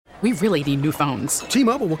We really need new phones.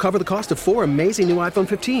 T-Mobile will cover the cost of 4 amazing new iPhone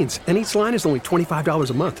 15s, and each line is only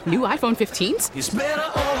 $25 a month. New iPhone 15s? It's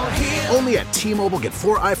better over here. Only at T-Mobile, get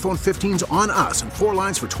 4 iPhone 15s on us and 4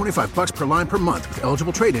 lines for $25 per line per month with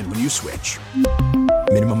eligible trade-in when you switch.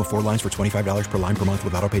 Minimum of 4 lines for $25 per line per month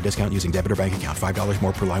with autopay discount using debit or bank account. $5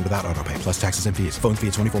 more per line without autopay, plus taxes and fees. Phone fee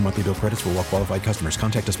at 24 monthly bill credits for well-qualified customers.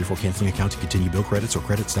 Contact us before canceling account to continue bill credits or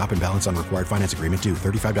credit stop and balance on required finance agreement due.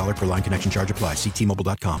 $35 per line connection charge applies. See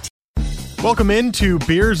T-Mobile.com. Welcome into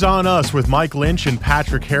Beers on Us with Mike Lynch and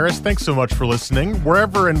Patrick Harris. Thanks so much for listening.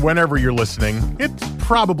 Wherever and whenever you're listening, it's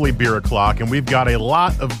probably beer o'clock, and we've got a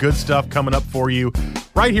lot of good stuff coming up for you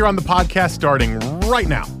right here on the podcast starting right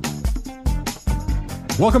now.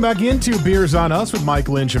 Welcome back into Beers on Us with Mike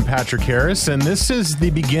Lynch and Patrick Harris, and this is the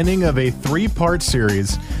beginning of a 3-part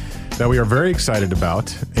series that we are very excited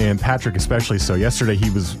about, and Patrick especially so. Yesterday he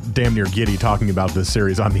was damn near giddy talking about this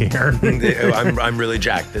series on the air. I'm really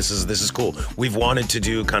jacked. This is cool. We've wanted to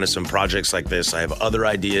do kind of some projects like this. I have other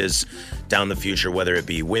ideas down the future, whether it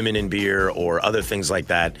be women in beer or other things like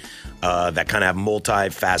that, that kind of have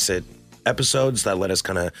multi-facet episodes that let us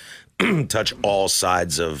kind of touch all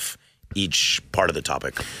sides of each part of the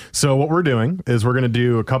topic. So what we're doing is we're going to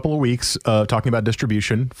do a couple of weeks of talking about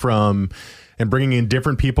distribution and bringing in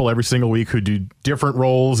different people every single week who do different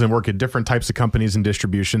roles and work at different types of companies in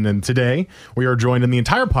distribution. And today we are joined in the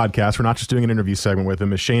entire podcast. We're not just doing an interview segment with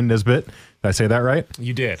him. Is Shane Nisbet. Did I say that right?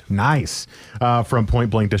 You did. Nice. From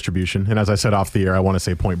Point Blank Distribution. And as I said off the air, I want to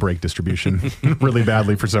say Point Break Distribution really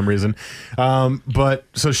badly for some reason. But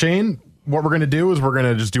so Shane, what we're going to do is we're going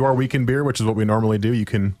to just do our week in beer, which is what we normally do. You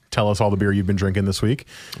can tell us all the beer you've been drinking this week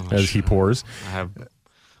as he pours. I have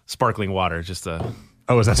sparkling water, just to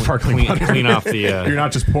Oh, is that sparkling water? Clean off the... You're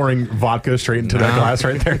not just pouring vodka straight into that glass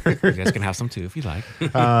right there? You guys can have some too if you like.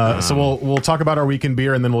 So we'll talk about our week in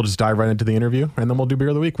beer, and then we'll just dive right into the interview, and then we'll do beer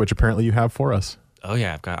of the week, which apparently you have for us. Oh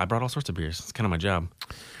yeah, I brought all sorts of beers. It's kind of my job.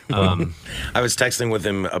 I was texting with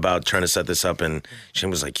him about trying to set this up, and Shane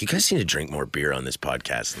was like, you guys need to drink more beer on this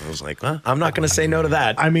podcast. And I was like, well, I'm not going to say no to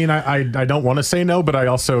that. I mean, I don't want to say no, but I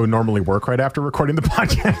also normally work right after recording the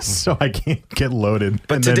podcast, so I can't get loaded.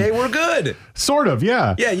 But today we're good. Sort of,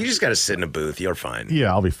 yeah. Yeah, you just got to sit in a booth. You're fine.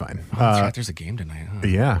 Yeah, I'll be fine. That's right. There's a game tonight, huh?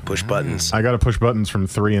 Yeah. Push buttons. I got to push buttons from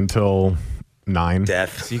 3 until 9.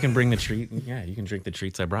 Death. So you can bring the treat. Yeah, you can drink the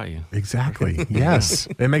treats I brought you. Exactly. Yes.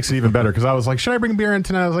 It makes it even better because I was like, should I bring beer in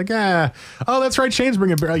tonight? I was like, yeah. Oh, that's right. Shane's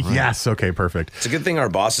bringing beer. Like, yes. Okay, perfect. It's a good thing our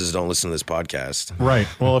bosses don't listen to this podcast. Right.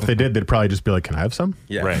 Well, if they did, they'd probably just be like, can I have some?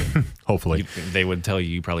 Yeah. Right. Hopefully. They would tell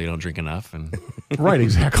you probably don't drink enough. And Right.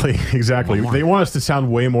 Exactly. Exactly. They want us to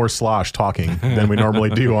sound way more slosh talking than we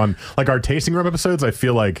normally do on like our tasting room episodes. I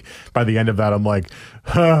feel like by the end of that, I'm like,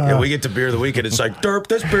 yeah, we get to beer of the week and it's like, derp,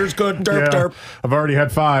 this beer's good, derp, derp. I've already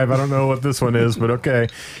had 5. I don't know what this one is, but okay.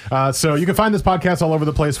 So you can find this podcast all over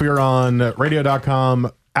the place. We are on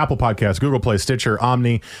radio.com, Apple Podcasts, Google Play, Stitcher,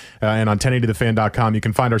 Omni, and on 1080thefan.com. You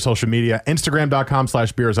can find our social media,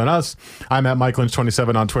 Instagram.com/beersonus. I'm at Mike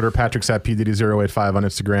Lynch27 on Twitter. Patrick's at PDD085 on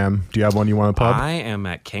Instagram. Do you have one you want to pub? I am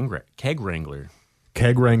at Keg Wrangler.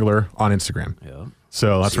 Keg Wrangler on Instagram. Yeah.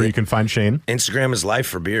 So that's where you can find Shane. Instagram is life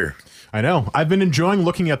for beer. I know. I've been enjoying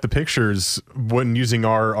looking at the pictures when using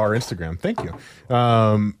our Instagram. Thank you.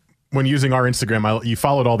 When using our Instagram, you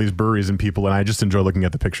followed all these breweries and people, and I just enjoy looking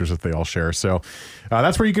at the pictures that they all share. So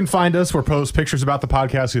that's where you can find us. We post pictures about the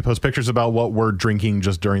podcast. We post pictures about what we're drinking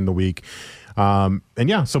just during the week. And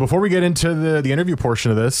yeah, so before we get into the interview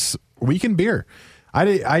portion of this, week in beer,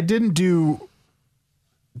 I didn't do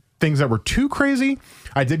things that were too crazy.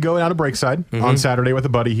 I did go out to Breakside on Saturday with a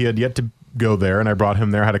buddy. He had yet to go there, and I brought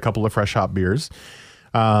him there. Had a couple of fresh hop beers.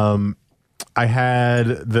 I had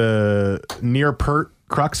the Near Pert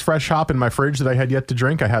Crux Fresh Hop in my fridge that I had yet to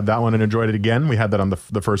drink. I had that one and enjoyed it again. We had that on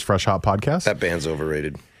the first Fresh Hop podcast. That band's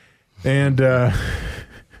overrated. And no,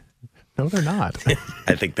 they're not.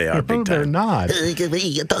 I think they are big time. They're not.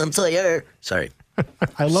 Sorry.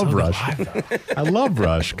 I love Rush. I love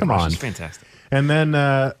Rush. Come on. It's fantastic. And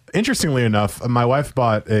then, interestingly enough, my wife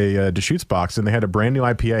bought a Deschutes box, and they had a brand new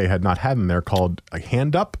IPA I had not had in there called a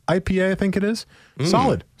Hand Up IPA, I think it is.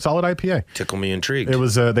 Solid IPA. Tickle me intrigued. It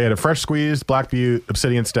was, they had a fresh squeezed Black Butte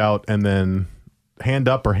Obsidian Stout, and then Hand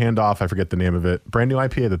Up or Hand Off, I forget the name of it, brand new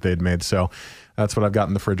IPA that they had made. So that's what I've got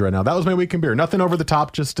in the fridge right now. That was my week in beer. Nothing over the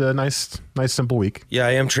top, just a nice simple week. Yeah,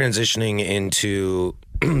 I am transitioning into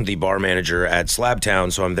the bar manager at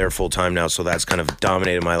Slabtown, so I'm there full time now. So that's kind of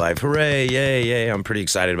dominated my life. Hooray! Yay! I'm pretty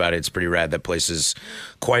excited about it. It's pretty rad. That place is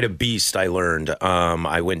quite a beast. I learned.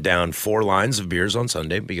 I went down 4 lines of beers on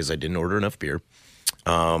Sunday because I didn't order enough beer.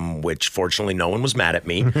 which fortunately no one was mad at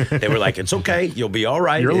me. They were like, it's okay. You'll be all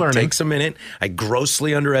right. You're it learning. takes a minute. I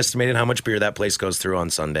grossly underestimated how much beer that place goes through on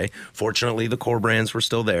Sunday. Fortunately, the core brands were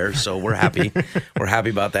still there, so we're happy. We're happy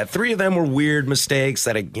about that. 3 of them were weird mistakes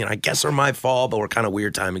that I guess are my fault, but were kind of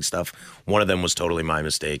weird timing stuff. One of them was totally my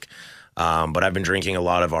mistake. But I've been drinking a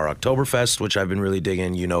lot of our Oktoberfest, which I've been really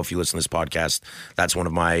digging. If you listen to this podcast, that's one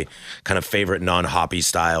of my kind of favorite non-hoppy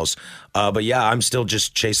styles. But yeah, I'm still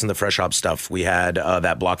just chasing the fresh hop stuff. We had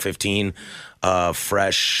that Block 15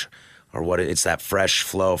 fresh, it's that Fresh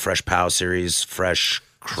Flow, Fresh Pow series, Fresh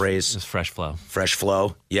Craze. It's Fresh Flow. Fresh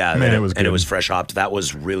Flow. Yeah. Man, it was and it good. was fresh hopped. That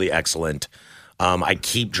was really excellent. I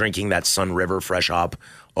keep drinking that Sun River fresh hop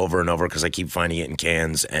over and over because I keep finding it in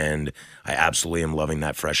cans, and I absolutely am loving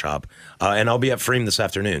that fresh hop. And I'll be at Freem this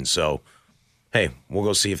afternoon, so hey, we'll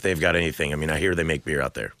go see if they've got anything. I mean, I hear they make beer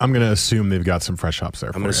out there. I'm going to assume they've got some fresh hops there.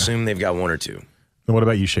 I'm going to assume they've got 1 or 2. And what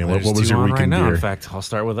about you, Shane? What There's was 2 your on weekend right now. beer? In fact, I'll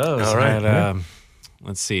start with those. All right. I had,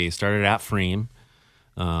 let's see. Started at Freem,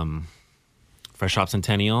 Fresh Hop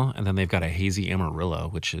Centennial, and then they've got a hazy Amarillo,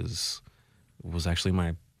 which was actually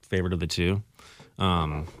my favorite of the 2.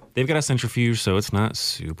 They've got a centrifuge, so it's not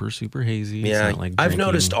super hazy. It's Yeah, not like I've drinking-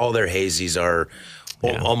 noticed all their hazies are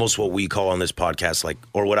Yeah. almost what we call on this podcast,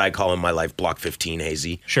 or what I call in my life, Block 15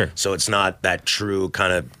 hazy. Sure. So it's not that true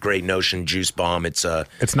kind of Great Notion juice bomb. It's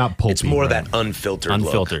It's not pulpy. It's more right? that unfiltered look.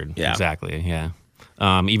 Unfiltered, Yeah. exactly, yeah.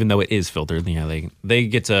 Even though it is filtered, they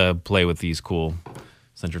get to play with these cool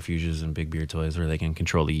centrifuges and big beer toys where they can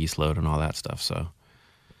control the yeast load and all that stuff. So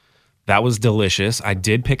that was delicious. I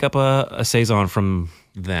did pick up a Saison from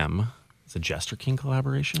them. It's a Jester King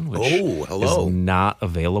collaboration, which Oh, hello. is not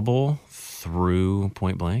available through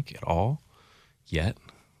Point Blank at all yet.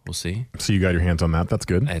 We'll see. So you got your hands on that. That's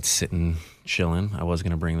good. It's sitting, chilling. I was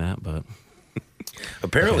going to bring that, but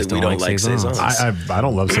Apparently, You guys we don't don't like like Saisons. Saisons. I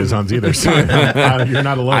don't love Saisons either. So you're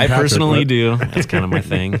not alone. I Patrick, personally but- do. That's kind of my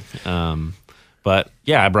thing. But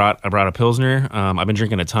yeah, I brought a Pilsner. I've been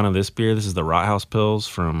drinking a ton of this beer. This is the Rathaus Pils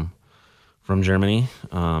from Germany.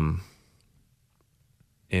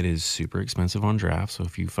 It is super expensive on draft. So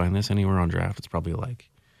if you find this anywhere on draft, it's probably like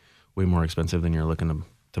way more expensive than you're looking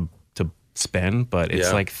to spend. But it's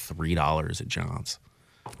Yeah. like $3 at John's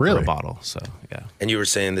for Really? a bottle. So yeah. And you were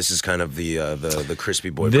saying this is kind of the crispy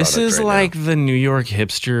boy. This product is right like now. the New York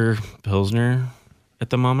hipster Pilsner at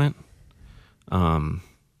the moment.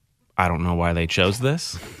 I don't know why they chose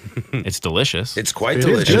this. It's delicious. It's quite It is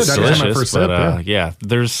delicious. good. It's That was my delicious, first but sip, yeah,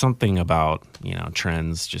 there's something about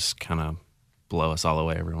trends just kind of blow us all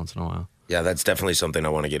away every once in a while. Yeah, that's definitely something I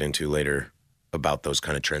want to get into later about those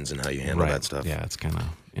kind of trends and how you handle that stuff. Yeah, it's kind of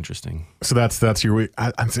interesting. So that's your week.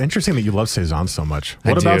 It's interesting that you love Saisons so much. I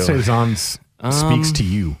What about do. Saisons speaks to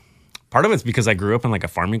you? Part of it's because I grew up in like a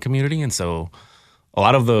farming community, and so a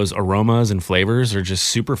lot of those aromas and flavors are just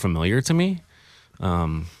super familiar to me.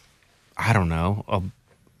 I don't know.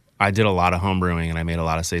 I did a lot of home brewing, and I made a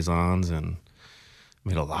lot of Saisons, and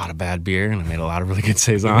made a lot of bad beer, and I made a lot of really good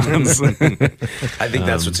Saisons. I think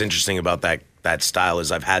that's what's interesting about that style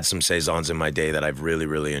is I've had some Saisons in my day that I've really,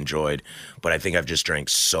 really enjoyed, but I think I've just drank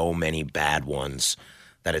so many bad ones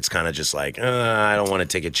that it's kind of just like, I don't want to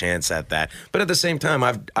take a chance at that. But at the same time,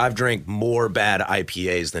 I've drank more bad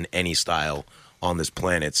IPAs than any style on this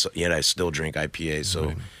planet, so, yet I still drink IPAs,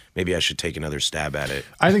 so maybe I should take another stab at it.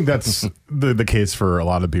 I think that's the case for a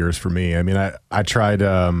lot of beers for me. I mean, I tried,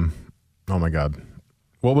 oh my God.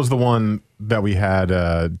 What was the one that we had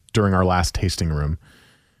during our last tasting room?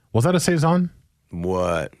 Was that a Saison?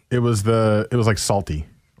 What? It was like salty.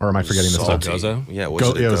 Or am I forgetting the stuff? Salty. Goza? Yeah, It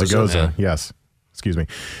was a Goza. Yeah. Yes. Excuse me.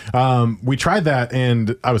 We tried that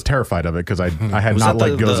and I was terrified of it because I had Was not that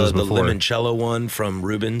liked Gozas the before. limoncello one from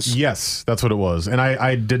Rubens? Yes, that's what it was. And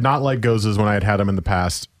I did not like Gozas when I had them in the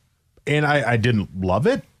past. And I didn't love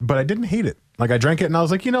it, but I didn't hate it. Like I drank it and I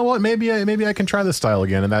was like, you know what? Maybe I can try this style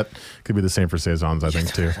again. And that could be the same for Saisons, I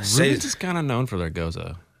think, too. Rubens is kind of known for their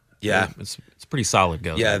Goza. Yeah. It's pretty solid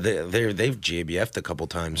Goza. Yeah, they've GABF'd a couple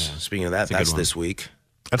times. Speaking of that, a good that's one. this week.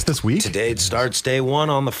 That's this week? Today it starts day one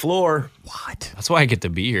on the floor. What? That's why I get to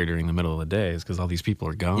be here during the middle of the day, is because all these people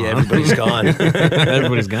are gone. Yeah, everybody's gone.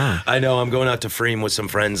 Everybody's gone. I know. I'm going out to Freem with some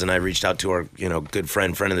friends, and I reached out to our, good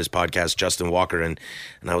friend of this podcast, Justin Walker, and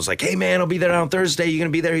I was like, "Hey, man, I'll be there on Thursday. You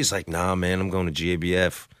gonna be there?" He's like, "Nah, man, I'm going to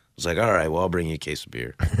GABF." I was like, "All right, well, I'll bring you a case of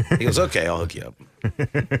beer." He goes, "Okay, I'll hook you up."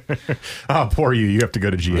 Oh, poor you. You have to go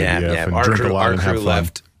to GABF and Our drink crew, a lot our and have crew fun.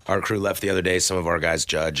 left. Our crew left the other day. Some of our guys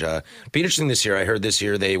judge. Be interesting this year. I heard this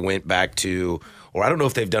year they went back to, or I don't know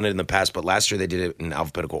if they've done it in the past, but last year they did it in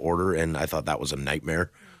alphabetical order, and I thought that was a nightmare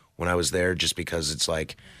when I was there, just because it's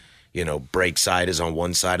like, Break Side is on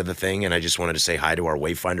one side of the thing, and I just wanted to say hi to our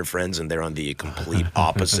Wayfinder friends, and they're on the complete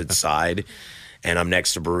opposite side. And I'm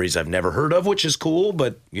next to breweries I've never heard of, which is cool,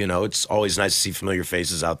 but, it's always nice to see familiar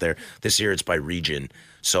faces out there. This year it's by region.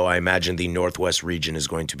 So I imagine the Northwest region is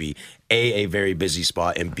going to be, A, a very busy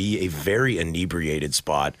spot, and B, a very inebriated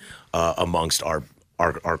spot amongst our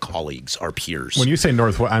colleagues, our peers. When you say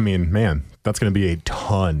Northwest, I mean, man, that's going to be a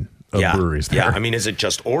ton of breweries there. Yeah, I mean, is it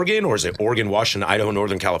just Oregon, or is it Oregon, Washington, Idaho,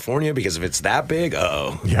 Northern California? Because if it's that big,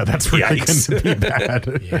 yeah, that's really going to be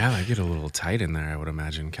bad. Yeah, I get a little tight in there, I would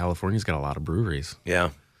imagine. California's got a lot of breweries.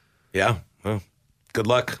 Yeah. Well, good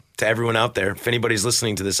luck to everyone out there. If anybody's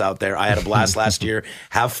listening to this out there, I had a blast last year.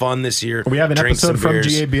 Have fun this year. We have an Drink episode some from beers.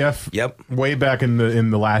 GABF Yep. way back in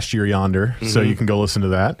the last year yonder, so you can go listen to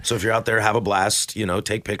that. So if you're out there, have a blast,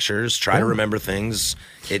 take pictures, try to remember things.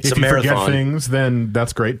 It's If a you forget marathon. things, then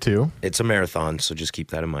that's great too. It's a marathon, so just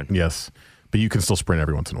keep that in mind. Yes, but you can still sprint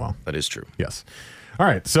every once in a while. That is true. Yes. All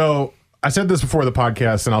right. So I said this before the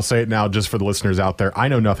podcast, and I'll say it now just for the listeners out there. I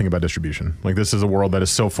know nothing about distribution. Like, this is a world that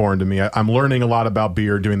is so foreign to me. I'm learning a lot about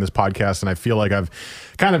beer doing this podcast, and I feel like I've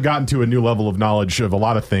kind of gotten to a new level of knowledge of a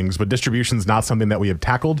lot of things, but distribution is not something that we have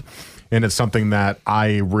tackled, and it's something that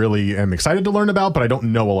I really am excited to learn about, but I don't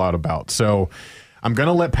know a lot about. So I'm going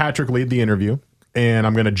to let Patrick lead the interview, and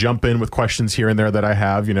I'm going to jump in with questions here and there that I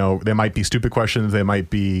have. They might be stupid questions. They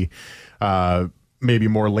might be maybe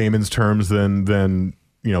more layman's terms than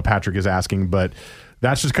Patrick is asking, but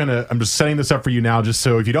that's just I'm just setting this up for you now, just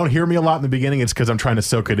so if you don't hear me a lot in the beginning, it's because I'm trying to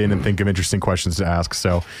soak it in and think of interesting questions to ask.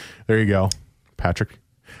 So there you go, Patrick.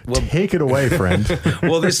 Well, take it away, friend.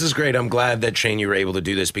 Well, this is great. I'm glad that, Shane, you were able to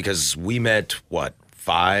do this, because we met,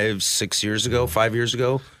 5 years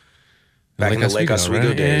ago? Back in the Lake Oswego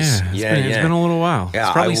right? days. Yeah, it's been a little while. Yeah,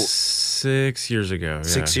 it's probably 6 years ago.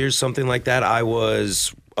 6 years, something like that. I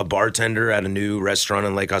was a bartender at a new restaurant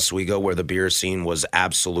in Lake Oswego where the beer scene was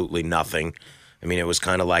absolutely nothing. I mean, it was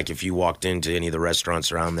kind of like if you walked into any of the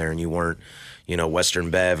restaurants around there and you weren't, Western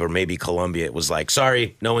Bev or maybe Columbia, it was like,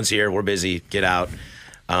 sorry, no one's here, we're busy, get out.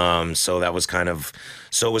 So it was kind of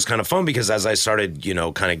fun, because as I started,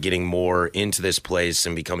 kind of getting more into this place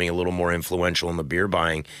and becoming a little more influential in the beer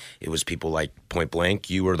buying, it was people like Point Blank.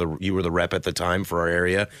 You were the rep at the time for our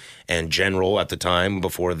area, and General at the time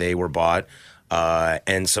before they were bought.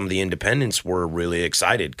 And some of the independents were really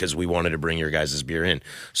excited because we wanted to bring your guys' beer in.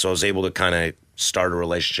 So I was able to kind of start a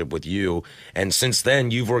relationship with you. And since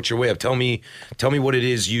then, you've worked your way up. Tell me what it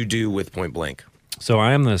is you do with Point Blank. So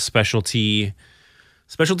I am the specialty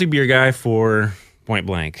beer guy for Point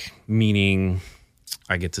Blank, meaning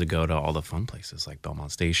I get to go to all the fun places like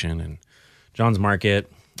Belmont Station and John's Market,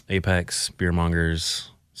 Apex, Beer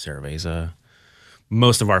Mongers, Cerveza,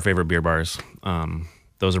 most of our favorite beer bars.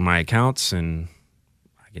 Those are my accounts, and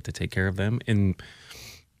I get to take care of them. And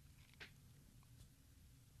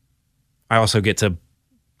I also get to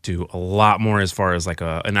do a lot more as far as like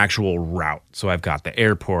an actual route. So I've got the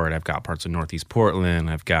airport, I've got parts of Northeast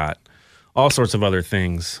Portland, I've got all sorts of other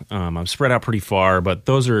things. I'm spread out pretty far, but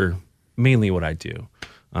those are mainly what I do.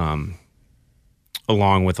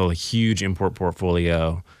 Along with a huge import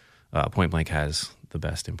portfolio, Point Blank has the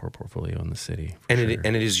best import portfolio in the city. And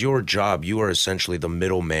it is your job. You are essentially the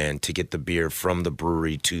middleman to get the beer from the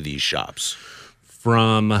brewery to these shops.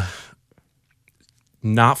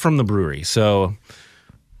 Not from the brewery. So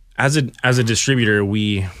as a distributor,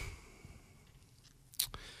 we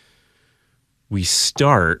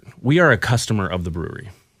are a customer of the brewery,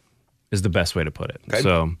 is the best way to put it. Okay.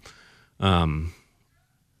 So, and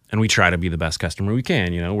we try to be the best customer we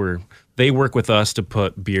can. They work with us to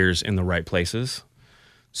put beers in the right places.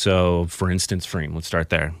 So, for instance, Freem, let's start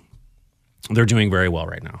there. They're doing very well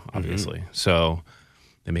right now, obviously. Mm-hmm. So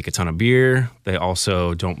they make a ton of beer. They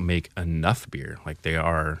also don't make enough beer. Like, they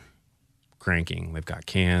are cranking. They've got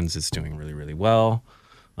cans. It's doing really, really well.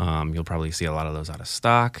 You'll probably see a lot of those out of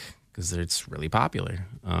stock because it's really popular.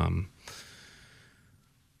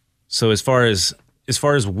 So as far as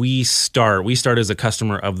we start as a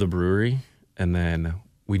customer of the brewery, and then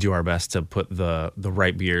we do our best to put the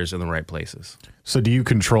right beers in the right places. So do you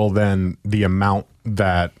control then the amount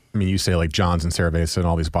that, you say like John's and Cerveza and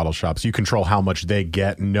all these bottle shops, you control how much they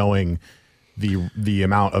get, knowing the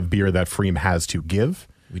amount of beer that Freem has to give?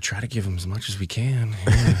 We try to give them as much as we can.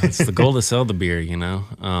 Yeah, it's the goal to sell the beer,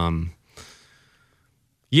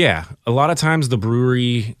 Yeah, a lot of times the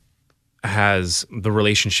brewery has the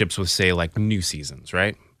relationships with, say, like new seasons,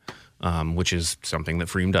 right? Which is something that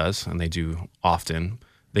Freem does, and they do often.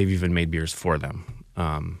 They've even made beers for them.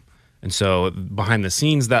 And so behind the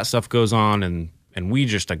scenes, that stuff goes on, and we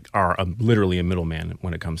just are literally a middleman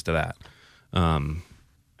when it comes to that. And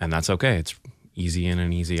that's okay. easy in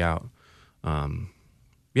and easy out.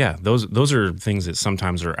 Yeah, those are things that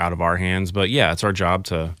sometimes are out of our hands, but yeah, it's our job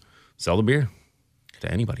to sell the beer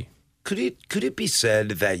to anybody. Could it be said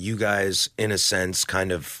that you guys, in a sense,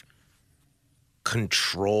 kind of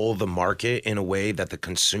control the market in a way that the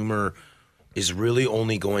consumer is really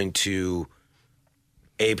only going to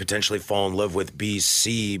A, potentially fall in love with, B,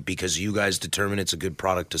 C, because you guys determine it's a good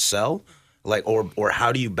product to sell? Like, or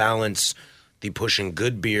how do you balance the pushing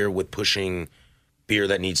good beer with pushing beer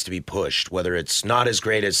that needs to be pushed, whether it's not as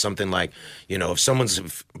great as something like,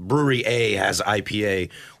 if brewery A has IPA,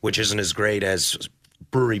 which isn't as great as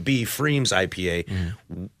brewery B, Freem's IPA,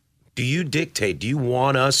 do you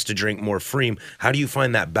want us to drink more Freem? How do you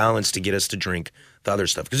find that balance to get us to drink the other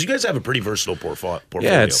stuff? Because you guys have a pretty versatile portfolio.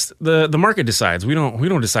 Yeah, it's the market decides. We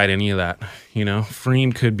don't decide any of that.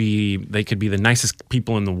 Freem could be the nicest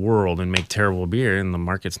people in the world and make terrible beer, and the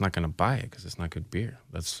market's not going to buy it because it's not good beer.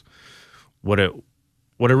 That's what it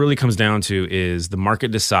really comes down to is the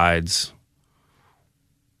market decides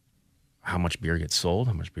how much beer gets sold,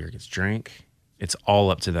 how much beer gets drank. It's all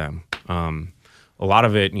up to them. A lot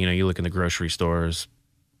of it, you look in the grocery stores,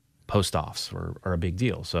 post-offs are a big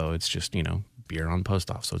deal. So it's just, beer on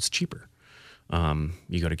post-off, so it's cheaper.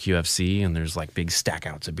 You go to QFC and there's like big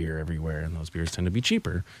stack-outs of beer everywhere, and those beers tend to be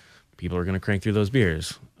cheaper. People are going to crank through those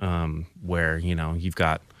beers. Where, you've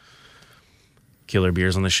got killer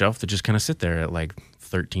beers on the shelf that just kind of sit there at like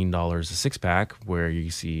 $13 a six-pack, where you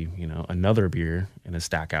see, another beer in a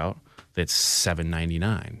stack-out that's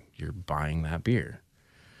 $7.99. You're buying that beer.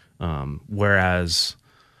 Whereas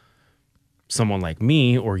someone like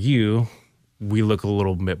me or you, we look a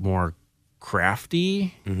little bit more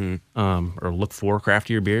crafty, or look for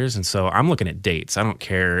craftier beers. And so I'm looking at dates. I don't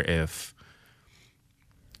care if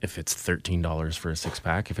it's $13 for a six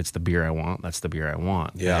pack. If it's the beer I want, that's the beer I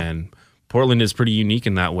want. Yeah. And Portland is pretty unique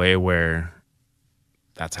in that way, where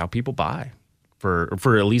that's how people buy for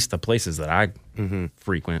at least the places that I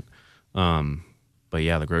frequent. But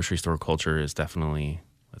yeah, the grocery store culture is definitely,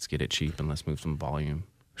 let's get it cheap and let's move some volume.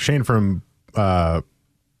 Shane from, God,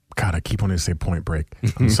 I keep wanting to say Point Break.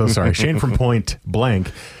 I'm so sorry. Shane from Point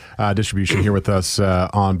Blank Distribution here with us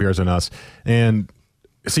on Beers and Us. And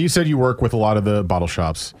so you said you work with a lot of the bottle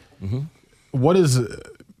shops. What is,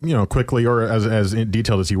 quickly or as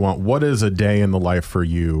detailed as you want, what is a day in the life for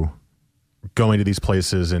you going to these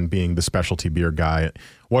places and being the specialty beer guy?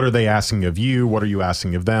 What are they asking of you? What are you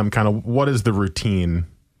asking of them? Kind of what is the routine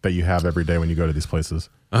that you have every day when you go to these places?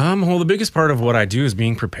 Well, the biggest part of what I do is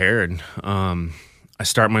being prepared. I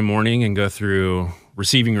start my morning and go through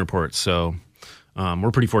receiving reports. So we're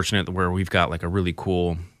pretty fortunate where we've got like a really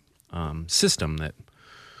cool system that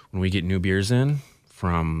when we get new beers in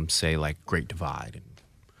from, say, like Great Divide, and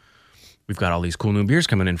we've got all these cool new beers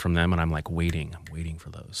coming in from them, and I'm like waiting for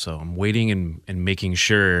those. So I'm waiting and making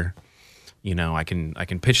sure, I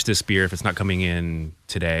can pitch this beer. If it's not coming in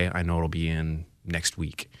today, I know it'll be in next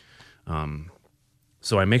week.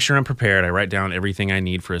 So I make sure I'm prepared. I write down everything I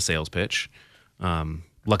need for a sales pitch.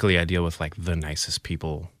 Luckily, I deal with like the nicest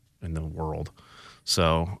people in the world,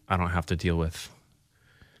 so I don't have to deal with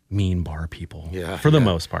mean bar people for the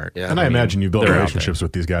most part. Yeah. And I imagine you built relationships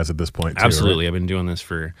with these guys at this point too. Absolutely. Right? I've been doing this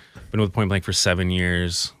been with Point Blank for 7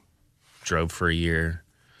 years, drove for a year,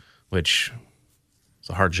 which was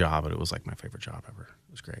a hard job, but it was like my favorite job ever.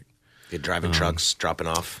 It was great. You're driving trucks, dropping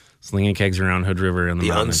off. Slinging kegs around Hood River and the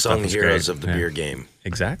unsung heroes of the beer game.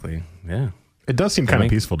 Exactly. Yeah. It does seem kind of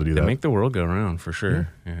peaceful to do that. They make the world go around for sure.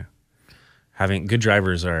 Yeah. Having good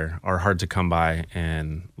drivers are hard to come by,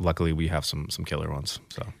 and luckily we have some killer ones.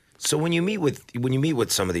 So when you meet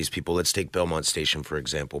with some of these people, let's take Belmont Station for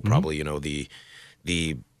example. Probably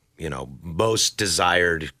the most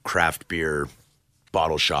desired craft beer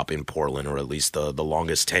bottle shop in Portland, or at least the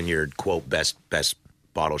longest tenured quote best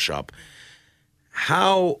bottle shop.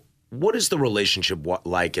 What is the relationship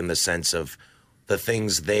like in the sense of the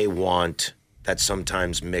things they want that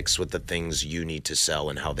sometimes mix with the things you need to sell,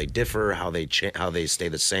 and how they differ, how they stay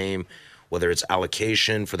the same, whether it's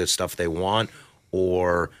allocation for the stuff they want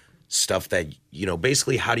or stuff that,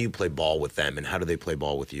 basically how do you play ball with them and how do they play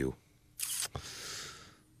ball with you?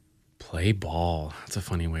 Play ball. That's a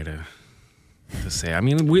funny way to say. I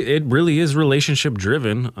mean, it really is relationship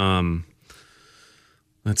driven.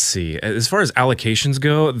 Let's see. As far as allocations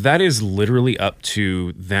go, that is literally up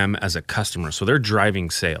to them as a customer. So they're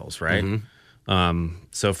driving sales, right?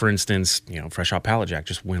 So for instance, Fresh Hop Pallet Jack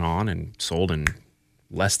just went on and sold in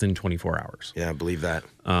less than 24 hours. Yeah, I believe that.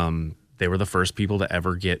 They were the first people to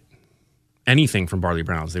ever get anything from Barley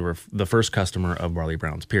Browns. They were the first customer of Barley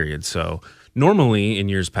Browns, period. So normally in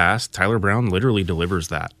years past, Tyler Brown literally delivers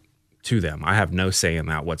that to them. I have no say in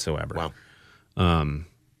that whatsoever. And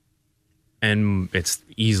it's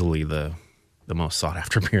easily the most sought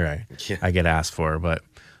after beer I get asked for. But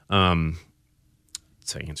to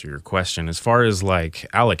answer your question, as far as like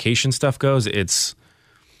allocation stuff goes, it's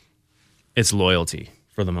loyalty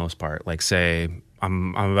for the most part. Like say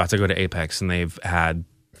I'm about to go to Apex and they've had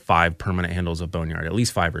 5 permanent handles of Boneyard, at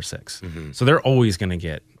least 5 or 6. So they're always going to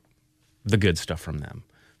get the good stuff from them.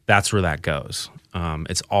 That's where that goes.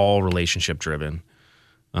 It's all relationship driven.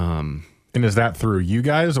 And is that through you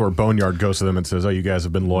guys, or Boneyard goes to them and says, "Oh, you guys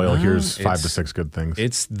have been loyal. Here's 5 to 6 good things."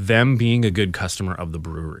 It's them being a good customer of the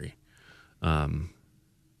brewery.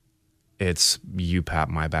 It's you pat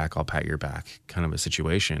my back, I'll pat your back kind of a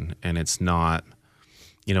situation. And it's not,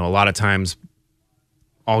 a lot of times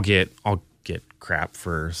I'll get crap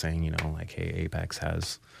for saying, like, hey, Apex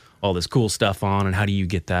has all this cool stuff on, and how do you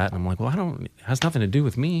get that? And I'm like, well, it has nothing to do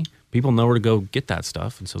with me. People know where to go get that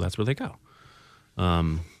stuff, and so that's where they go.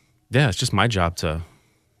 Yeah, it's just my job to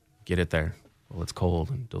get it there while it's cold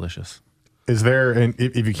and delicious. Is there, and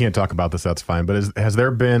if you can't talk about this, that's fine, but has there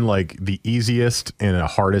been like the easiest and the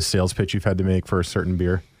hardest sales pitch you've had to make for a certain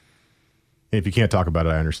beer? If you can't talk about it,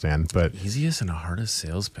 I understand, but easiest and the hardest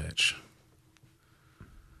sales pitch.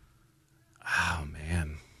 Oh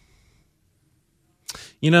man.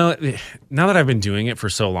 Now that I've been doing it for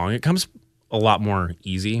so long, it comes a lot more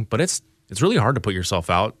easy, but it's really hard to put yourself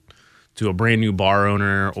out to a brand new bar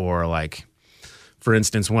owner, or like, for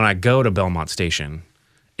instance, when I go to Belmont Station,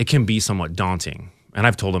 it can be somewhat daunting. And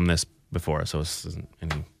I've told them this before, so this isn't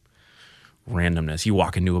any randomness. You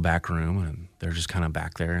walk into a back room and they're just kind of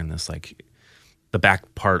back there, and this like the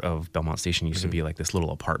back part of Belmont Station used to be like this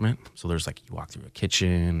little apartment. So there's like, you walk through a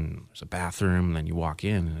kitchen, there's a bathroom, and then you walk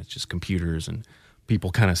in and it's just computers and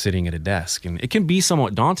people kind of sitting at a desk. And it can be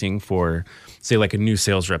somewhat daunting for, say, like a new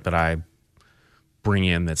sales rep that I bring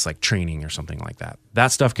in that's like training or something like that.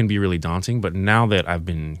 That stuff can be really daunting, but now that I've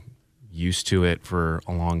been used to it for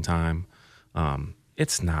a long time,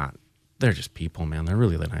 it's not. They're just people, man. They're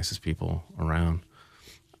really the nicest people around.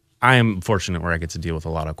 I am fortunate where I get to deal with a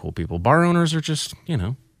lot of cool people. Bar owners are just,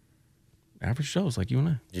 average Joes like you and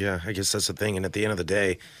I. Yeah, I guess that's the thing. And at the end of the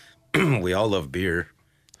day, we all love beer,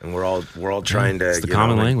 and we're all trying to. It's the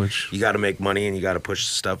common language. You got to make money, and you got to push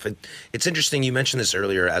stuff. It's interesting. You mentioned this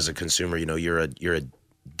earlier. As a consumer, you're a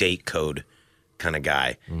date code kind of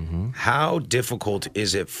guy. How difficult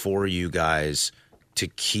is it for you guys to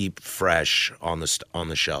keep fresh on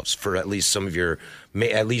the shelves for at least some of your,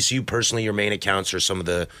 at least you personally, your main accounts, or some of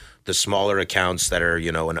the smaller accounts that are,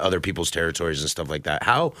 in other people's territories and stuff like that?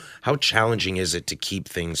 How challenging is it to keep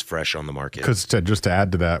things fresh on the market? Because just to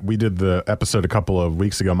add to that, we did the episode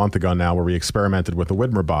a month ago now, where we experimented with the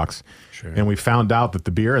Widmer box. Sure. And we found out that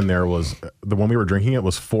the beer in there was, the one we were drinking, it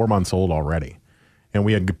was 4 months old already. And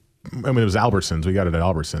it was Albertsons. We got it at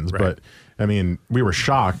Albertsons. Right. But we were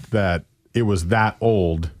shocked that it was that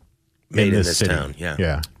old. Made in this city. town. Yeah.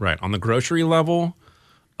 Yeah. Right. On the grocery level,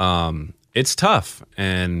 it's tough.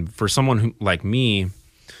 And for someone who, like me,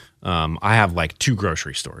 I have like 2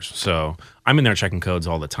 grocery stores. So I'm in there checking codes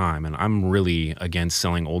all the time, and I'm really against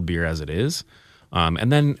selling old beer as it is. And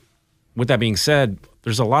then with that being said,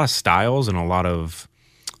 there's a lot of styles and a lot of,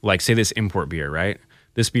 like, say this import beer, right?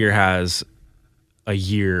 This beer has a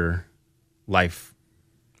year life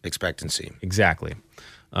expectancy. Exactly.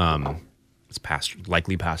 It's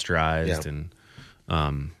likely pasteurized, and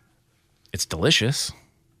it's delicious.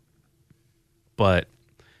 But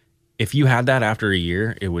if you had that after a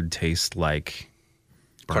year, it would taste like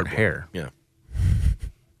burnt hair. Yeah.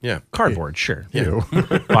 Yeah. Cardboard, sure. Yeah.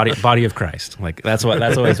 Body of Christ. Like that's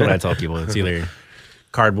always what I tell people. It's either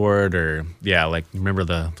cardboard or like, remember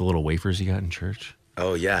the little wafers you got in church?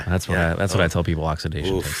 Oh yeah. That's what I tell people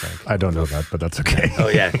oxidation tastes like. I don't know that, but that's okay. Oh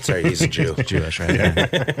yeah. Sorry, he's a Jew. Jewish, right? Yeah.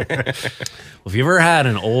 Well, if you ever had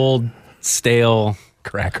an old stale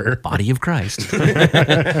cracker, body of Christ,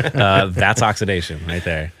 that's oxidation right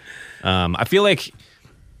there. I feel like,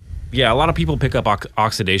 a lot of people pick up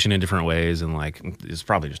oxidation in different ways, and like it's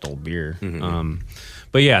probably just old beer.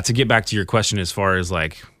 But to get back to your question, as far as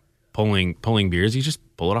like pulling beers, you just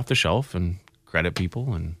pull it off the shelf and credit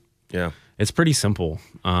people, and it's pretty simple.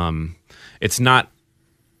 It's not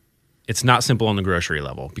simple on the grocery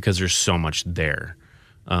level because there's so much there.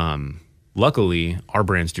 Luckily, our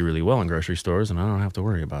brands do really well in grocery stores, and I don't have to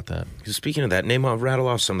worry about that. Speaking of that, rattle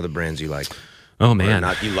off some of the brands you like. Oh man, or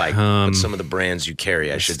not you like, but some of the brands you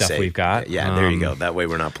carry, I should stuff say. We've got. Yeah, there you go. That way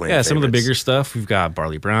we're not playing. Some of the bigger stuff. We've got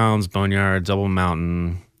Barley Browns, Boneyard, Double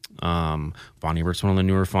Mountain, Bon Ebert's one of the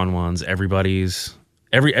newer fun ones. Everybody in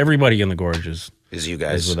the Gorge is you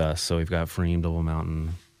guys with us. So we've got Freem, Double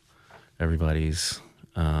Mountain, Everybody's.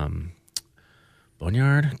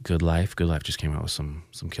 Boneyard, Good Life. Good Life just came out with some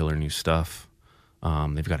killer new stuff.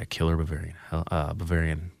 They've got a killer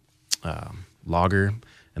Bavarian lager.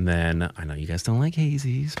 And then I know you guys don't like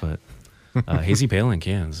hazies, but hazy pale in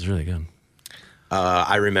cans is really good.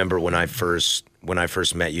 I remember when I first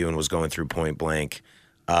met you and was going through Point Blank.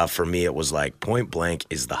 For me, it was like Point Blank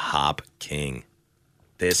is the hop king.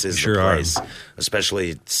 This is the place,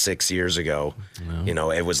 especially 6 years ago. Yeah. You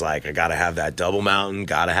know, it was like, I got to have that Double Mountain,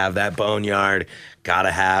 got to have that Boneyard, got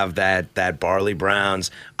to have that Barley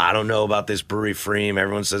Browns. I don't know about this Brewery Freem.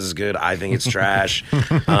 Everyone says it's good. I think it's trash.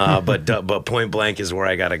 But Point Blank is where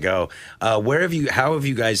I got to go. How have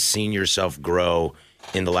you guys seen yourself grow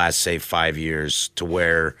in the last, say, 5 years to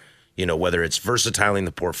where, you know, whether it's versatiling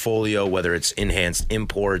the portfolio, whether it's enhanced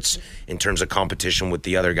imports in terms of competition with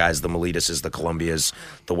the other guys, the Melitases, the Columbias,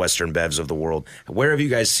 the Western Bevs of the world, where have you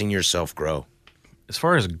guys seen yourself grow? As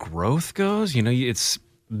far as growth goes, you know,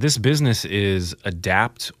 this business is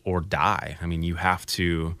adapt or die. I mean, you have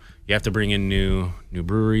to bring in new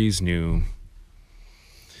breweries, new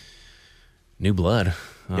blood.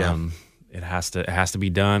 It has to be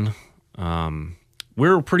done.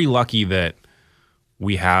 We're pretty lucky that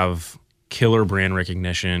we have killer brand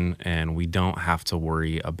recognition and we don't have to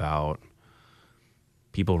worry about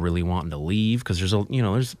people really wanting to leave, because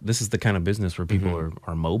this is the kind of business where people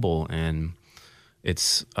are mobile, and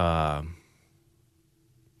it's all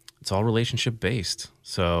relationship based.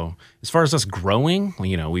 So as far as us growing,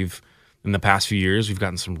 you know, in the past few years, we've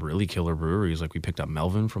gotten some really killer breweries. Like we picked up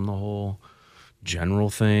Melvin from the whole General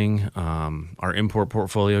thing. Our import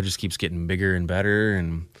portfolio just keeps getting bigger and better,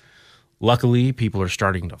 and luckily, people are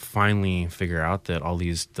starting to finally figure out that all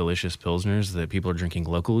these delicious Pilsners that people are drinking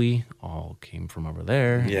locally all came from over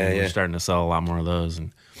there. Yeah. We're starting to sell a lot more of those,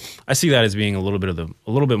 and I see that as being a little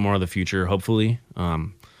bit more of the future, hopefully. But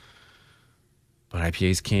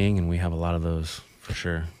IPA's king, and we have a lot of those for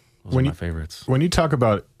sure. Those are my favorites. When you talk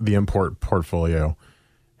about the import portfolio,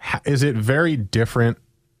 is it very different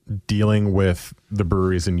dealing with the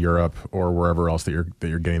breweries in Europe or wherever else that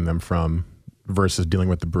you're getting them from versus dealing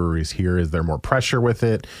with the breweries here? Is there more pressure with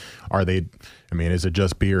it? Is it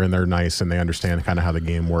just beer and they're nice and they understand kind of how the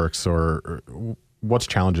game works, or what's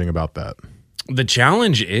challenging about that? The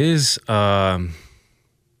challenge is a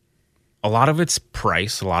lot of it's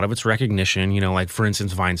price, a lot of it's recognition. You know, like for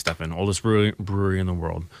instance, Weinsteffen, oldest brewery in the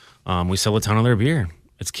world. We sell a ton of their beer.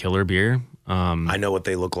 It's killer beer. I know what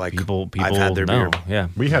they look like. People I've had their beer. Yeah,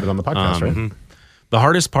 we had it on the podcast, right? Mm-hmm. The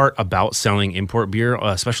hardest part about selling import beer,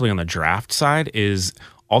 especially on the draft side, is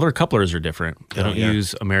all their couplers are different. They don't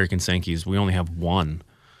use American Sankeys. We only have one.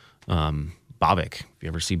 Bavik. If you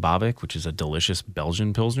ever see Bavik, which is a delicious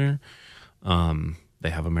Belgian Pilsner, they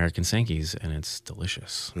have American Sankeys, and it's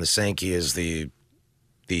delicious. And the Sankey is the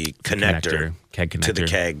connector, keg connector to the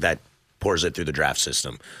keg that pours it through the draft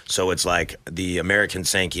system. So it's like the American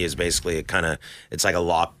Sankey is basically it's like a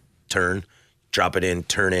lock turn. Drop it in,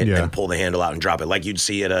 turn it, and pull the handle out and drop it like you'd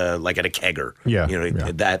see at a kegger. Yeah, you know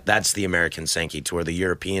that's the American Sankey. To where the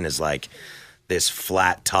European is like this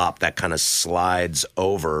flat top that kind of slides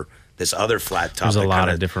over this other flat top. There's a lot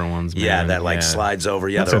of different ones. Man. Yeah, that slides over.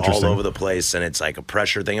 Yeah, they're all over the place, and it's like a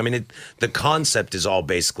pressure thing. I mean, the concept is all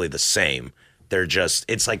basically the same.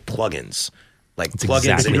 It's like plugins. Like it's plugins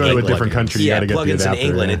exactly. in you England. Go to a different country, yeah, you get plugins the adapter, in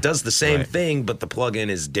England. Yeah. It does the same thing, but the plugin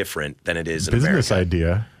is different than it is in Business America.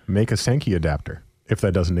 idea: make a Sankey adapter if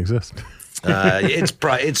that doesn't exist.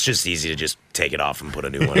 It's just easy to just take it off and put a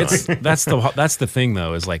new one on. That's the thing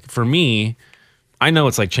though. Is like for me, I know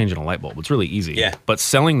it's like changing a light bulb. It's really easy. Yeah. But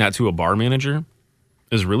selling that to a bar manager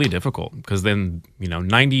is really difficult, because then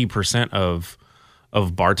 90% of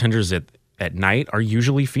bartenders at night are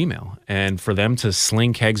usually female, and for them to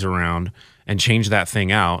sling kegs around and change that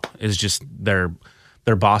thing out is just their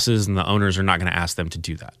bosses and the owners are not going to ask them to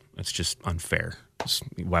do that. It's just unfair.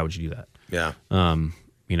 Why would you do that? Yeah.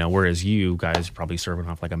 Whereas you guys are probably serving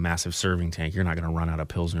off like a massive serving tank. You're not going to run out of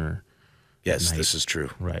Pilsner. Yes, this is true.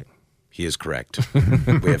 Right. He is correct.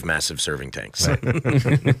 We have massive serving tanks. I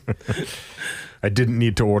didn't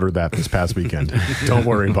need to order that this past weekend. Don't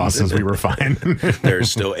worry, bosses. We were fine. There's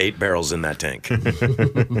still 8 barrels in that tank.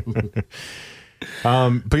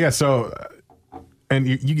 But yeah, so, and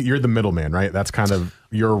you're the middleman, right? That's kind of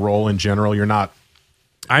your role in general. You're not.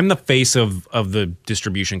 I'm the face of the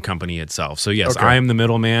distribution company itself. So yes, Okay. I am the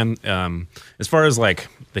middleman. As far as like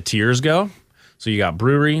the tiers go, so you got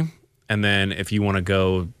brewery, and then if you want to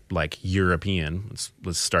go like European,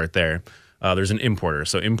 let's start there. There's an importer.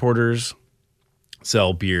 So importers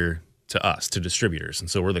sell beer to us, to distributors, and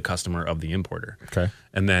so we're the customer of the importer. Okay.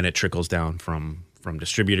 And then it trickles down from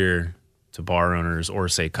distributor to bar owners, or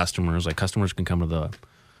say customers. Like customers can come to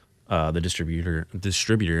the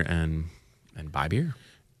distributor and buy beer.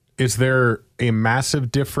 Is there a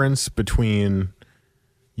massive difference between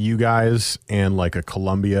you guys and like a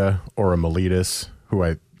Columbia or a Miletus, who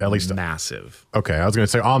I at least Massive. Okay, I was going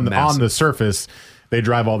to say on the surface, they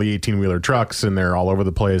drive all the 18-wheeler trucks and they're all over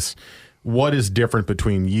the place. What is different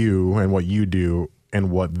between you and what you do and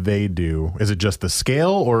what they do? Is it just the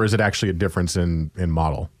scale, or is it actually a difference in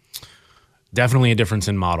model? Definitely a difference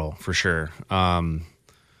in model, for sure.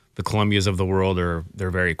 The Columbias of the world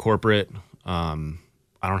they're very corporate. I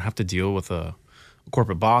don't have to deal with a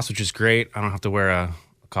corporate boss, which is great. I don't have to wear a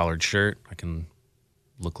collared shirt. I can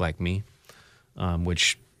look like me,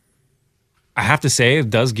 which I have to say it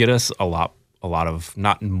does get us a lot of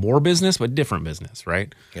not more business, but different business,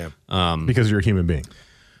 right? Yeah. Because you're a human being.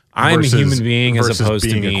 I'm a human being as opposed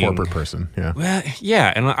to being a corporate person. Yeah. Well,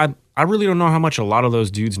 yeah, and I really don't know how much a lot of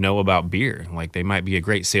those dudes know about beer. Like, they might be a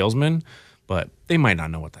great salesman, but they might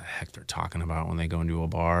not know what the heck they're talking about when they go into a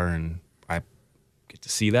bar, and I get to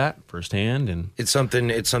see that firsthand. And It's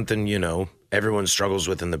something everyone struggles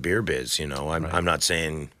with in the beer biz. I'm not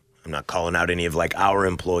saying, I'm not calling out any of like our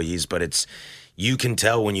employees, but you can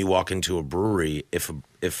tell when you walk into a brewery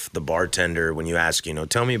if the bartender, when you ask,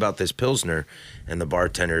 tell me about this Pilsner, and the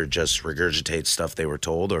bartender just regurgitates stuff they were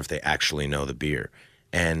told, or if they actually know the beer.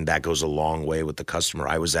 And that goes a long way with the customer.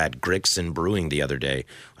 I was at Grixon Brewing the other day.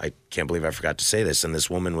 I can't believe I forgot to say this. And this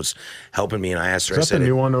woman was helping me, and I asked her, Is that the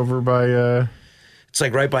new one over by... It's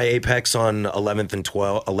like right by Apex on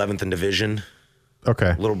 11th and Division.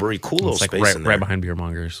 Okay. Little brewery, cool little it's like space in there. right behind Beer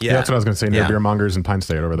Mongers. Yeah. That's what I was going to say, near Yeah. Beer Mongers and Pine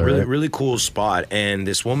State over there. Really, right? really cool spot. And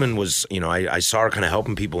this woman was, I saw her kind of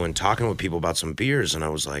helping people and talking with people about some beers. And I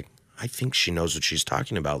was like, I think she knows what she's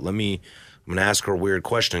talking about. I'm going to ask her a weird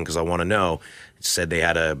question because I want to know. It said they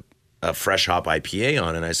had a fresh hop IPA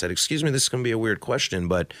on. And I said, excuse me, this is going to be a weird question,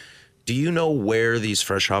 but do you know where these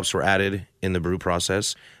fresh hops were added in the brew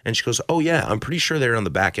process? And she goes, oh, yeah, I'm pretty sure they're on the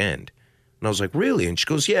back end. And I was like, really? And she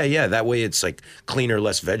goes, yeah. That way it's like cleaner,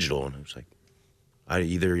 less vegetal. And I was like,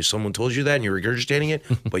 either someone told you that and you're regurgitating it,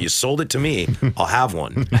 but you sold it to me. I'll have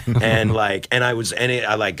one. And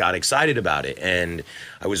I got excited about it. And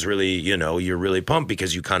I was really, you're really pumped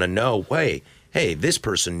because you kind of know, hey, this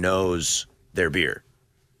person knows their beer,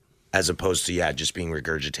 as opposed to just being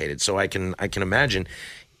regurgitated. So I can imagine,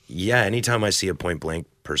 anytime I see a Point Blank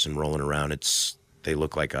person rolling around, they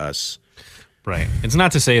look like us. Right. It's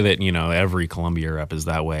not to say that, every Columbia rep is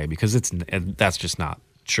that way, because that's just not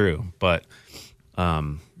true. But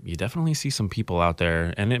you definitely see some people out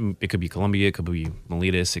there, and it could be Columbia, it could be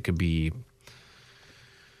Miletus, it could be,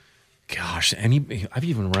 I've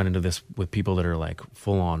even run into this with people that are like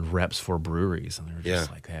full-on reps for breweries, and they're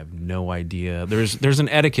just like, they have no idea. There's an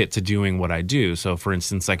etiquette to doing what I do. So, for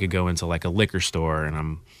instance, I could go into like a liquor store,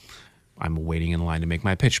 and I'm waiting in line to make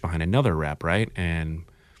my pitch behind another rep, right? And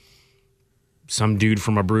some dude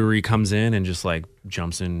from a brewery comes in and just like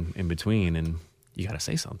jumps in between, and you got to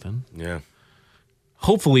say something. Yeah.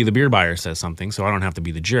 Hopefully the beer buyer says something, so I don't have to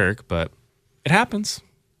be the jerk, but it happens,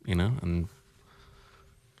 and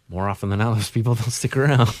more often than not, those people don't stick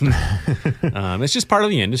around. It's just part of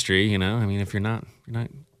the industry, I mean, if you're not. I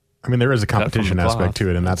mean, there is a competition aspect to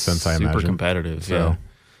it in that sense, I imagine. Super competitive, yeah.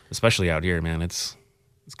 Especially out here, man. It's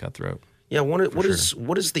cutthroat. Yeah, what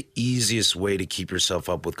is the easiest way to keep yourself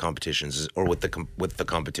up with competitions or with the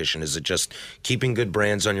competition? Is it just keeping good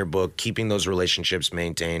brands on your book, keeping those relationships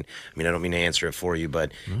maintained? I mean, I don't mean to answer it for you,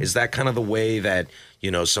 but is that kind of the way that,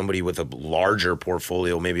 somebody with a larger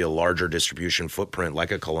portfolio, maybe a larger distribution footprint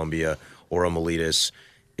like a Columbia or a Miletus,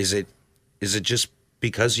 is it just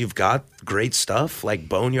because you've got great stuff like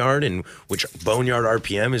Boneyard, and which Boneyard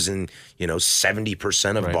RPM is in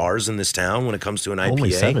 70% of bars in this town when it comes to an IPA. Only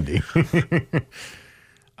 70. I think we're going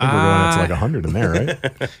up to like 100 in there,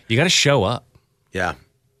 right? You got to show up. Yeah.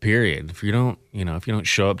 Period. If you don't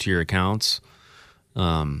show up to your accounts,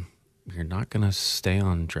 you're not going to stay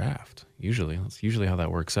on draft. Usually, that's usually how that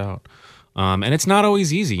works out. And it's not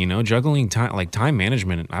always easy, juggling time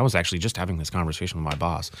management. I was actually just having this conversation with my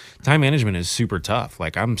boss. Time management is super tough.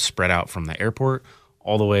 Like, I'm spread out from the airport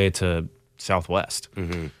all the way to Southwest.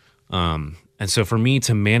 Mm-hmm. And so for me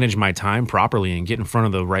to manage my time properly and get in front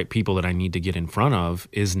of the right people that I need to get in front of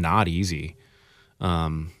is not easy.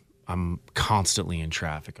 I'm constantly in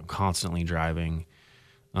traffic. I'm constantly driving.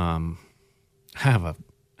 I have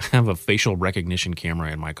a facial recognition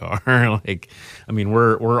camera in my car.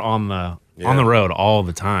 We're on the road all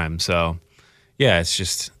the time. So yeah,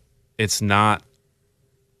 it's not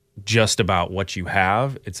just about what you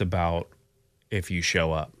have. It's about if you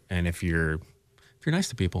show up and if you're nice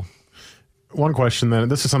to people. One question then,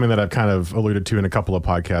 this is something that I've kind of alluded to in a couple of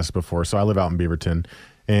podcasts before. So I live out in Beaverton,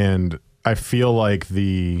 And I feel like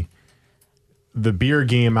the beer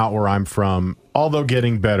game out where I'm from, although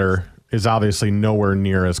getting better, is obviously nowhere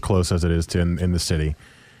near as close as it is to in the city.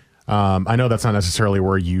 I know that's not necessarily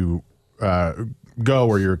where you go,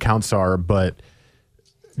 where your accounts are, but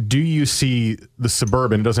do you see the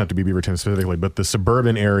suburban, it doesn't have to be Beaverton specifically, but the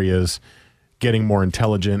suburban areas getting more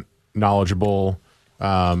intelligent, knowledgeable,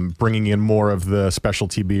 bringing in more of the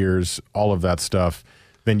specialty beers, all of that stuff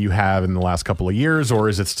than you have in the last couple of years? Or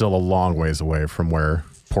is it still a long ways away from where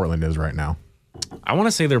Portland is right now? I want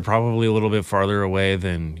to say they're probably a little bit farther away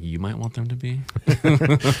than you might want them to be.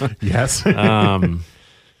 Yes.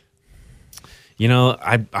 You know,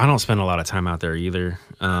 I don't spend a lot of time out there either.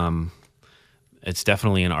 It's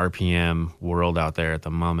definitely an RPM world out there at the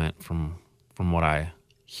moment from what I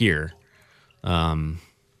hear.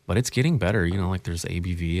 But it's getting better. You know, like there's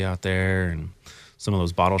ABV out there, and some of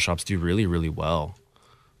those bottle shops do really, really well.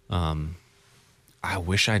 I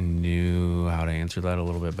wish I knew how to answer that a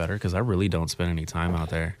little bit better because I really don't spend any time out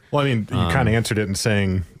there. Well, I mean, you kind of answered it in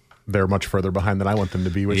saying they're much further behind than I want them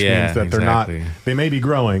to be, which Yeah, means that exactly. they're not, they may be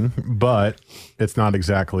growing, but it's not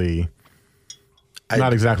exactly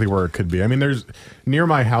where it could be. I mean, there's near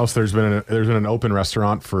my house, there's been an open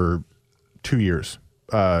restaurant for 2 years,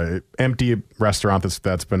 empty restaurant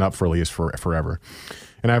that's been up for at least forever.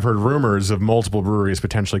 And I've heard rumors of multiple breweries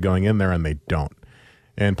potentially going in there, and they don't.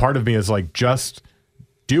 And part of me is like, just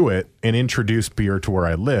do it and introduce beer to where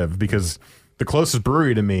I live, because the closest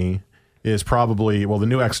brewery to me is probably, well, the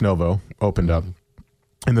new Ex Novo opened up,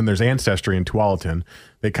 and then there's Ancestry in Tualatin.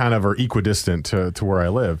 They kind of are equidistant to where I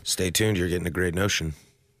live. Stay tuned. You're getting a Great Notion.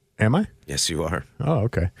 Am I? Yes, you are. Oh,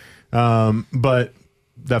 okay. But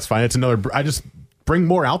that's fine. It's I just bring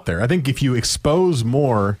more out there. I think if you expose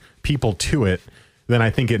more people to it, then I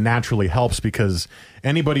think it naturally helps, because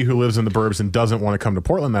anybody who lives in the burbs and doesn't want to come to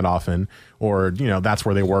Portland that often, or, you know, that's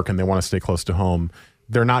where they work and they want to stay close to home,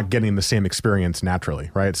 they're not getting the same experience naturally,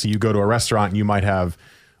 right? So you go to a restaurant and you might have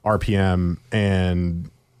RPM and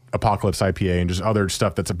Apocalypse IPA and just other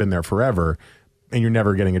stuff that's been there forever, and you're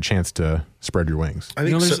never getting a chance to spread your wings. I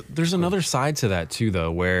You think know, there's another side to that too,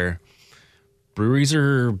 though, where breweries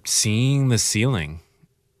are seeing the ceiling,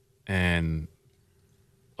 and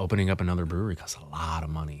opening up another brewery costs a lot of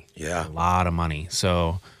money. Yeah. A lot of money.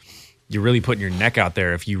 So you're really putting your neck out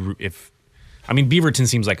there. I mean, Beaverton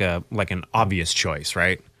seems like an obvious choice,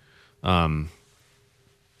 right? But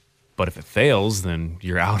if it fails, then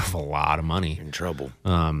you're out of a lot of money. in trouble.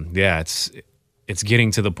 Yeah, it's getting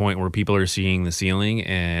to the point where people are seeing the ceiling,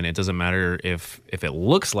 and it doesn't matter if it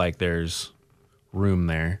looks like there's room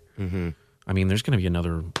there. Mm-hmm. I mean, there's going to be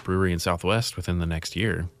another brewery in Southwest within the next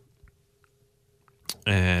year,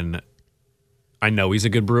 and I know he's a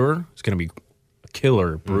good brewer. It's going to be a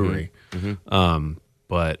killer brewery. Mm-hmm.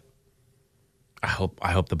 But I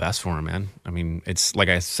hope the best for him, man. I mean, it's like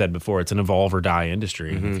I said before, it's an evolve or die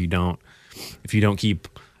industry. Mm-hmm. If you don't keep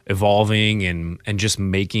evolving and just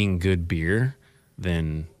making good beer,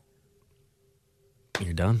 then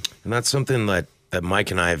you're done. And that's something that Mike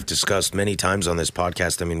and I have discussed many times on this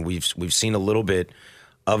podcast. I mean, we've seen a little bit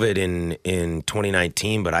of it in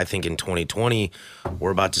 2019, but I think in 2020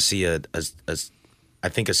 we're about to see a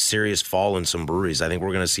serious fall in some breweries. I think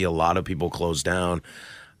we're going to see a lot of people close down.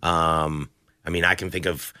 I mean, I can think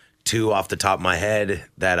of two off the top of my head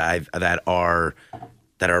that are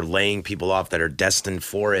laying people off, that are destined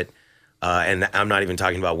for it. And I'm not even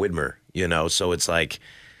talking about Widmer, you know? So it's like,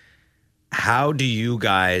 how do you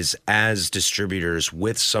guys as distributors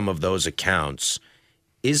with some of those accounts,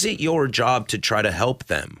 is it your job to try to help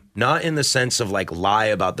them? Not in the sense of like lie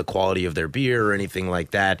about the quality of their beer or anything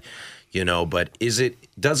like that, you know, but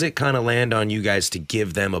does it kind of land on you guys to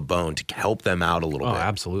give them a bone, to help them out a little bit? Oh,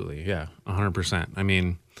 absolutely. Yeah, 100%. I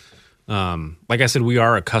mean, like I said, we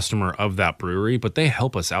are a customer of that brewery, but they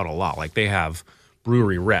help us out a lot. Like they have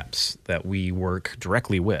brewery reps that we work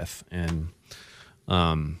directly with. And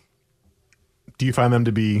Do you find them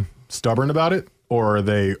to be stubborn about it, or are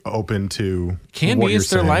they open to can what be, you're it's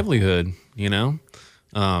their saying? livelihood, you know?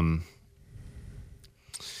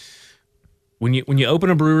 When you open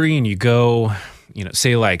a brewery and you go, you know,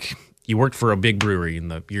 say like you worked for a big brewery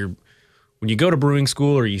and when you go to brewing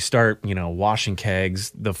school or you start, you know, washing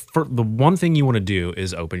kegs, the one thing you want to do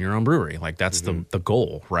is open your own brewery. Like that's the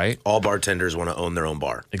goal, right? All bartenders want to own their own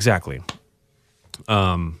bar. Exactly.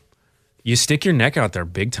 You stick your neck out there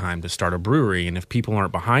big time to start a brewery, and if people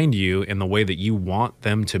aren't behind you in the way that you want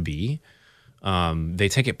them to be, they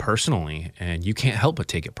take it personally, and you can't help but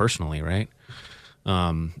take it personally, right?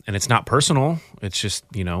 And it's not personal. It's just,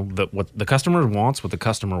 you know, what the customer wants,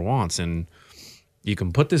 and you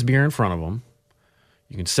can put this beer in front of them.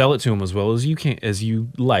 You can sell it to them as well as you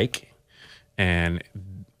like, and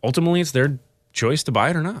ultimately it's their choice to buy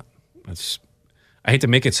it or not. I hate to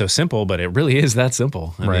make it so simple, but it really is that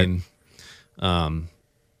simple. I mean,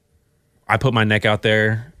 I put my neck out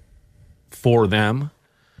there for them,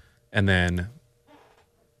 and then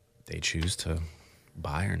they choose to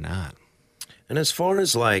buy or not. And as far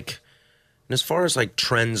as like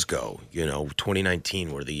trends go,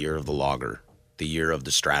 2019 were the year of the logger, the year of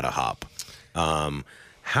the Strata hop.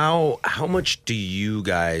 How much do you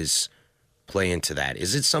guys play into that?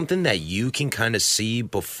 Is it something that you can kind of see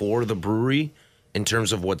before the brewery in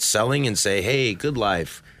terms of what's selling and say, hey, Good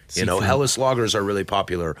Life, Hellas lagers are really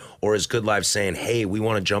popular? Or is Good Life saying, hey, we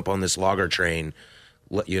want to jump on this lager train?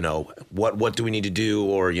 What do we need to do?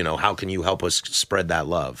 Or, how can you help us spread that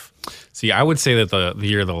love? See, I would say that the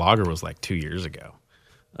year of the lager was like 2 years ago.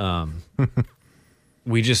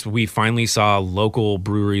 We finally saw local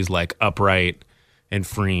breweries like Upright and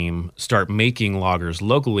Freem start making lagers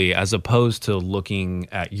locally, as opposed to looking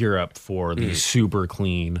at Europe for these super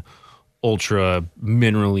clean, ultra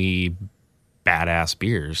minerally badass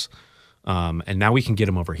beers. And now we can get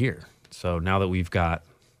them over here. So now that we've got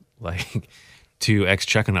like 2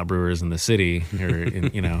 ex-Chuckanut brewers in the city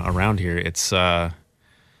or around here, it's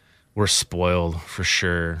we're spoiled for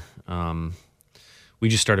sure. We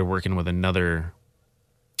just started working with another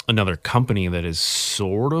company that is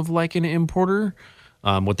sort of like an importer.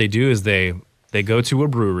 What they do is they go to a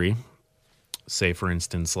brewery, say for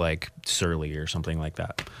instance like Surly or something like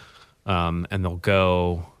that, and they'll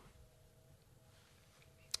go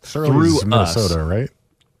Surly's through Minnesota, us. right?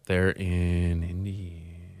 They're in Indiana.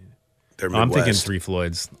 They're I'm thinking Midwest. Three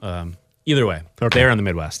Floyds. Either way, Okay. they're in the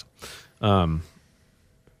Midwest.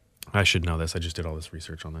 I should know this. I just did all this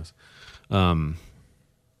research on this. I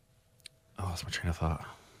lost my train of thought.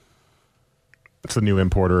 It's a new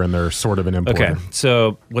importer, and they're sort of an importer. Okay,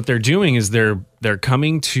 so what they're doing is they're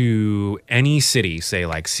coming to any city, say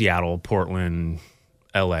like Seattle, Portland,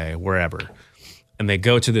 LA, wherever, and they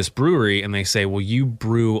go to this brewery and they say, "Will you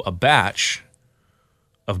brew a batch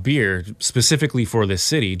of beer specifically for this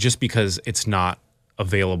city, just because it's not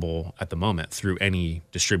available at the moment through any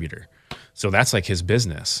distributor?" So that's like his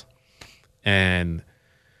business, and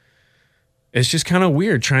it's just kind of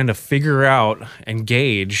weird trying to figure out and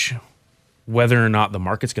gauge whether or not the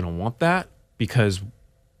market's going to want that, because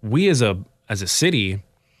we as a city,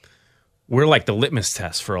 we're like the litmus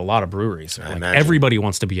test for a lot of breweries. Like imagine. everybody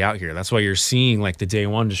wants to be out here. That's why you're seeing like the day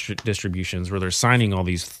one distributions where they're signing all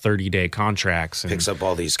these 30-day contracts. And, Picks up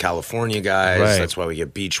all these California guys. Right. That's why we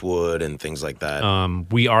get Beechwood and things like that.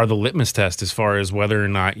 we are the litmus test as far as whether or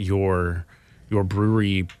not your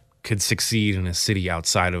brewery could succeed in a city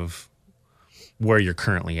outside of where you're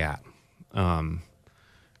currently at.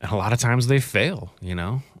 And a lot of times they fail,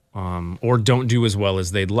 or don't do as well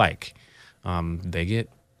as they'd like. They get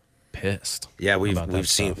pissed. Yeah, about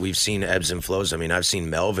that we've seen ebbs and flows. I mean, I've seen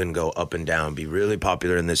Melvin go up and down, be really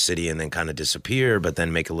popular in this city, and then kind of disappear, but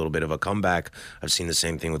then make a little bit of a comeback. I've seen the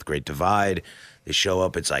same thing with Great Divide. They show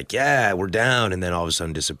up, it's like, yeah, we're down, and then all of a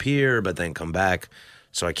sudden disappear, but then come back.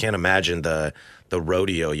 So I can't imagine the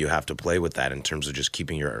rodeo you have to play with that in terms of just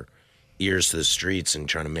keeping your ears to the streets and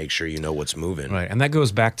trying to make sure you know what's moving. Right, and that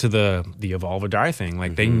goes back to the evolve or die thing.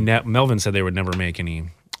 Like Melvin said they would never make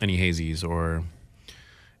any hazies or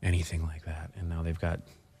anything like that, and now they've got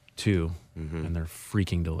 2, and they're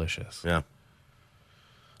freaking delicious. Yeah.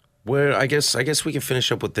 Where I guess we can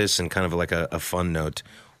finish up with this and kind of like a fun note.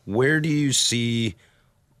 Where do you see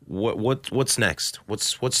what's next?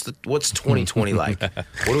 What's 2020 like? What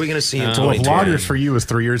are we going to see in Well, 2020? if lagers for you was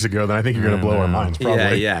 3 years ago, then I think you're going to blow our minds.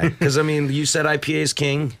 Probably. Yeah. Because I mean, you said IPA's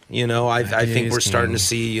king. I think IPA's we're starting king. to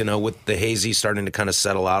see, with the hazy starting to kind of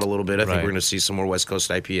settle out a little bit. I think Right. we're going to see some more West Coast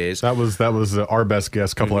IPAs. That was our best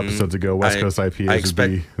guess a couple episodes ago. West Coast IPAs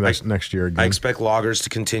would be next year again. I expect lagers to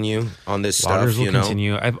continue on this Lagers stuff. will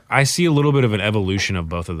continue. I see a little bit of an evolution of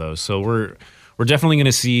both of those. So we're definitely going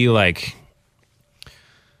to see like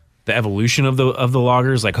the evolution of the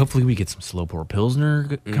lagers. Like hopefully we get some slow pour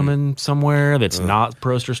Pilsner coming somewhere that's not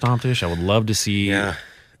Prost or Stammtisch. I would love to see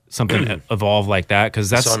something evolve like that,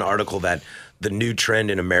 because I that's saw an article that the new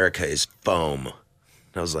trend in America is foam.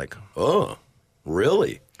 And I was like, oh,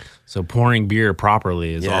 really? so pouring beer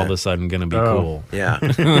properly is all of a sudden going to be cool. Yeah,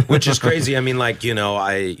 which is crazy. I mean, like, to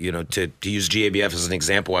use GABF as an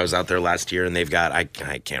example, I was out there last year and they've got, I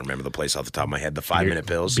can't remember the place off the top of my head, the 5-minute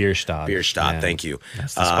pills. Bierstadt. Bierstadt, Yeah. thank you.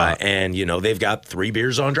 That's the spot. And, they've got 3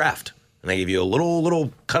 beers on draft. And they give you a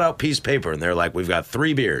little cutout piece of paper, and they're like, we've got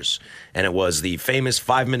 3 beers. And it was the famous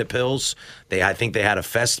 5-minute pills. I think they had a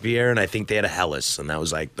Fest beer, and I think they had a Helles. And that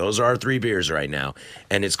was like, those are our 3 beers right now.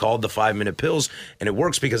 And it's called the 5-minute pills, and it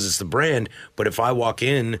works because it's the brand. But if I walk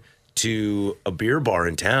in to a beer bar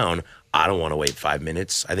in town, I don't want to wait 5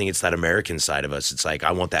 minutes. I think it's that American side of us. It's like,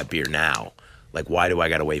 I want that beer now. Like, why do I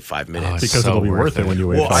got to wait 5 minutes? Because it'll be worth it when you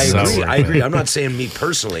wait. Well, 5 minutes. I agree. I'm not saying me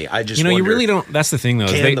personally. I just you wonder, really don't. That's the thing, though.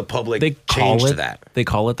 Can the public change to that? They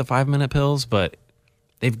call it the 5-minute pills, but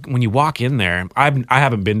when you walk in there, I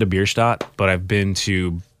haven't been to Bierstadt, but I've been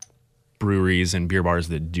to breweries and beer bars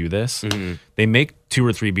that do this. Mm-hmm. They make 2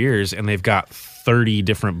 or 3 beers, and they've got 30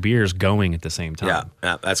 different beers going at the same time.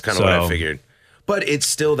 Yeah, that's kind of what I figured. But it's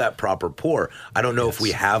still that proper pour. I don't know if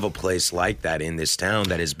we have a place like that in this town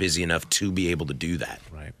that is busy enough to be able to do that.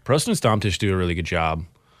 Right. Prost and Stammtisch do a really good job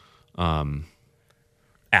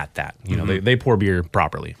at that. You know, they pour beer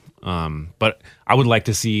properly. But I would like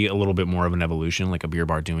to see a little bit more of an evolution, like a beer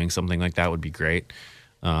bar doing something like that would be great.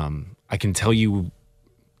 I can tell you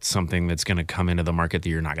something that's going to come into the market that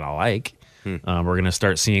you're not going to like. We're going to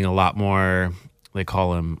start seeing a lot more, they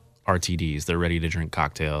call them RTDs. They're ready to drink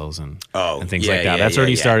cocktails and things like that. That's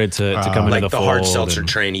already started to come into the fold. Like the hard seltzer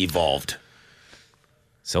train evolved.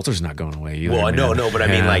 Seltzer's not going away either. Well, no, but I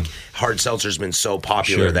mean, like, hard seltzer's been so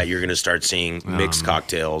popular that you're going to start seeing mixed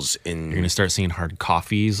cocktails in. You're going to start seeing hard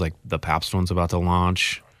coffees, like the Pabst one's about to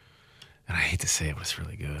launch. And I hate to say it, but it's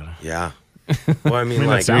really good. Yeah. Well, I mean,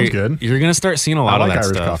 like, that sounds good. You're going to start seeing a lot of that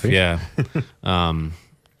Irish stuff. coffee. Yeah.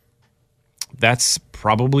 That's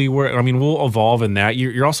probably where, I mean, we'll evolve in that.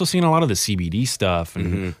 You're also seeing a lot of the CBD stuff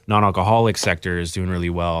and non-alcoholic sector is doing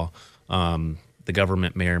really well. The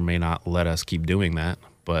government may or may not let us keep doing that,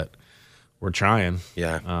 but we're trying.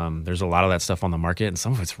 Yeah. There's a lot of that stuff on the market, and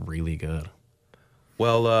some of it's really good.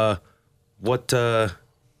 Well, what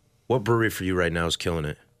brewery for you right now is killing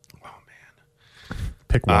it?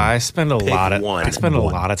 Pick one. I spend a lot of one. I spend a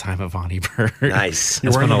lot of time at Von Ebert. Nice.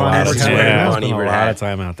 You're I wearing spend the a Von lot Ebert of hat time. right now? I Von spend a Ebert lot hat. of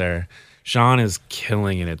time out there. Sean is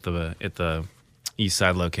killing it at the East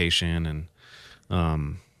Side location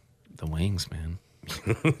and the wings, man.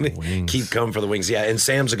 The wings. Keep coming for the wings. Yeah, and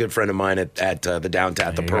Sam's a good friend of mine at the downtown,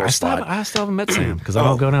 at the Pearl I still Spot. haven't met Sam because I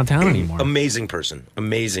don't go downtown anymore. Amazing person.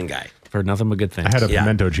 Amazing guy. I've heard nothing but good things. I had a Yeah.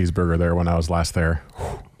 pimento cheeseburger there when I was last there.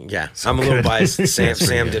 Yeah, I'm a little biased.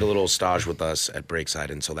 Sam did a little stage with us at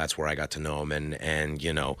Breakside, and so that's where I got to know him. And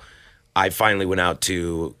you know, I finally went out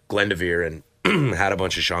to Glendevere and had a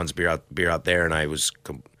bunch of Sean's beer out there, and I was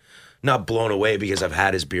not blown away because I've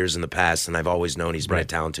had his beers in the past, and I've always known he's been a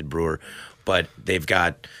talented brewer. But they've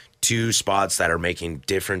got 2 spots that are making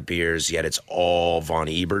different beers, yet it's all Von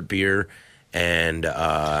Ebert beer. And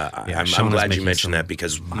I'm Sean is glad you making mentioned some that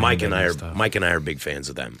because Mike and I are big fans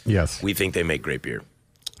of them. Yes. We think they make great beer.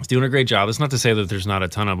 He's doing a great job. It's not to say that there's not a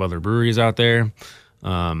ton of other breweries out there.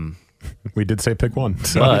 We did say pick one.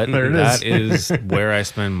 So But there it that is. is where I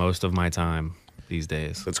spend most of my time these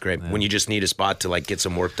days. That's great. When you just need a spot to like get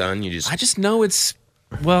some work done, you just I just know it's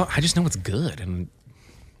good and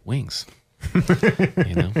wings.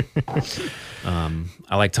 You know,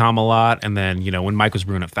 I like Tom a lot, and then you know when Mike was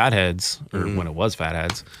brewing at Fatheads, or when it was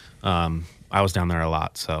Fatheads, I was down there a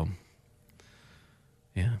lot. So,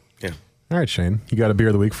 yeah, All right, Shane, you got a beer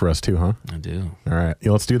of the week for us too, huh? I do. All right,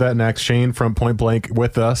 yeah, let's do that next. Shane from Point Blank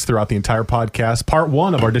with us throughout the entire podcast. Part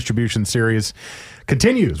 1 of our distribution series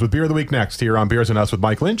continues with Beer of the Week next here on Beers and Us with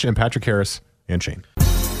Mike Lynch and Patrick Harris and Shane.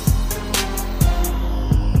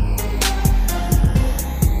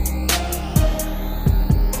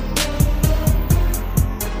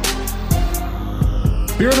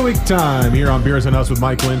 Beer of the Week time here on Beers and Us with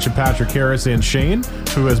Mike Lynch and Patrick Harris and Shane,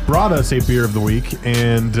 who has brought us a Beer of the Week.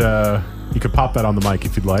 And you could pop that on the mic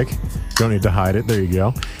if you'd like. Don't need to hide it. There you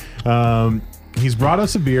go. He's brought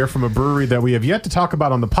us a beer from a brewery that we have yet to talk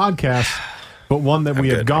about on the podcast, but one that we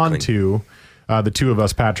have gone to, the two of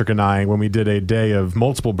us, Patrick and I, when we did a day of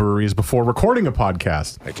multiple breweries before recording a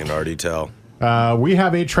podcast. I can already tell. We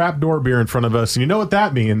have a trapdoor beer in front of us, and you know what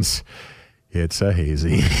that means. It's a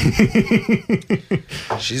hazy.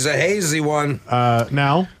 She's a hazy one.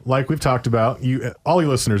 Now, like we've talked about, all you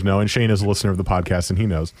listeners know, and Shane is a listener of the podcast, and he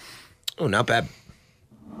knows. Oh, not bad.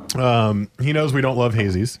 He knows we don't love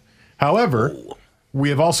hazies. However, we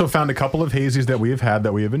have also found a couple of hazies that we have had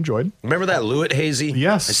that we have enjoyed. Remember that Lewitt hazy?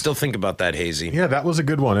 Yes. I still think about that hazy. Yeah, that was a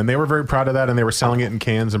good one, and they were very proud of that, and they were selling it in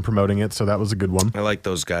cans and promoting it, so that was a good one. I like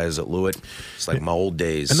those guys at Lewitt. It's like my old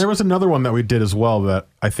days. And there was another one that we did as well that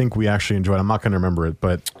I think we actually enjoyed. I'm not going to remember it,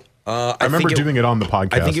 but I remember doing it on the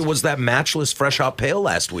podcast. I think it was that matchless fresh hop pale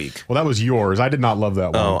last week. Well, that was yours. I did not love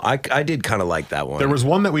that one. Oh, I did kind of like that one. There was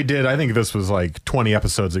one that we did. I think this was like 20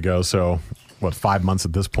 episodes ago. So, 5 months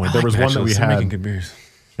at this point? There was one that we had, making good beers.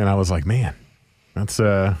 and I was like, man, that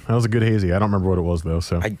was a good hazy. I don't remember what it was though.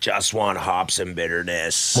 So I just want hops and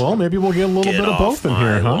bitterness. well, maybe we'll get a little bit of both in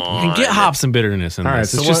here, huh? You can get hops and bitterness in All right,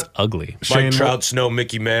 this. so It's just what- ugly. Shane, Mike Trout, Snow,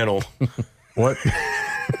 Mickey Mantle. what?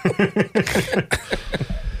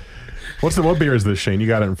 What beer is this, Shane? You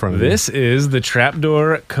got it in front of you. This is the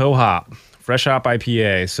Trapdoor Co-Hop Fresh Hop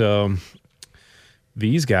IPA. So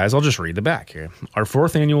these guys, I'll just read the back here. Our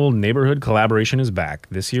 4th annual neighborhood collaboration is back.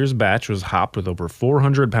 This year's batch was hopped with over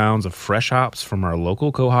 400 pounds of fresh hops from our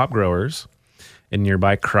local co-hop growers in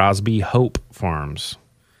nearby Crosby Hope Farms.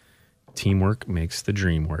 Teamwork makes the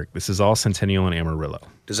dream work. This is all Centennial and Amarillo.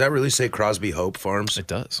 Does that really say Crosby Hope Farms? It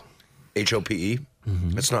does. HOPE?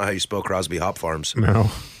 That's not how you spell Crosby Hop Farms.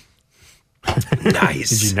 No. Nice.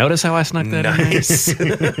 Did you notice how I snuck that in there? Nice.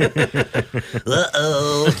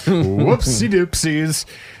 Uh-oh. Whoopsie doopsies.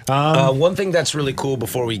 One thing that's really cool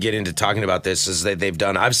before we get into talking about this is that they've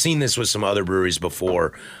done, I've seen this with some other breweries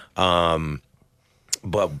before, but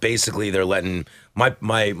basically they're letting, my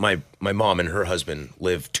mom and her husband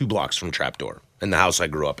live 2 blocks from Trapdoor in the house I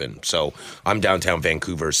grew up in. So I'm downtown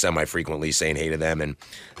Vancouver semi-frequently saying hey to them, and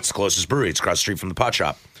it's the closest brewery. It's across the street from the pot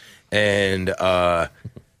shop. And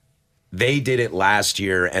they did it last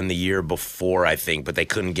year and the year before, I think, but they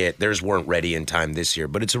couldn't get, theirs weren't ready in time this year.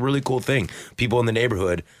 But it's a really cool thing. People in the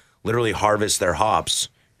neighborhood literally harvest their hops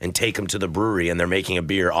and take them to the brewery, and they're making a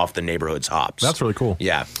beer off the neighborhood's hops. That's really cool.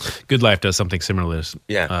 Yeah. Good Life does something similar to this.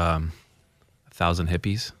 Yeah. 1,000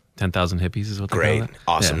 hippies. 10,000 hippies is what they Great. call it.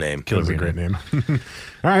 Awesome name. That Killer was a beer great name.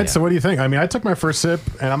 All right, so what do you think? I mean, I took my first sip,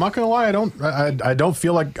 and I'm not gonna lie, I don't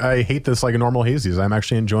feel like I hate this like a normal hazies. I'm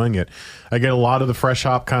actually enjoying it. I get a lot of the fresh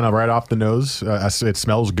hop kind of right off the nose. It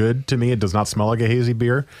smells good to me. It does not smell like a hazy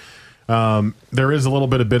beer. There is a little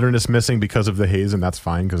bit of bitterness missing because of the haze, and that's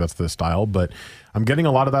fine because that's the style. But I'm getting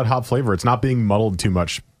a lot of that hop flavor. It's not being muddled too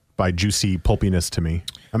much by juicy pulpiness to me.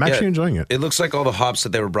 I'm actually enjoying it. It looks like all the hops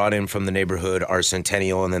that they were brought in from the neighborhood are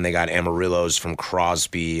Centennial, and then they got Amarillos from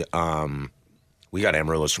Crosby. We got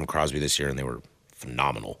Amarillos from Crosby this year, and they were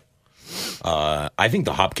phenomenal. I think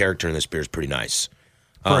the hop character in this beer is pretty nice.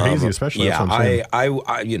 For a hazy especially. Yeah, that's what I'm saying.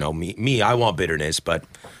 I you know, me, I want bitterness, but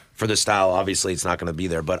for the style, obviously, it's not going to be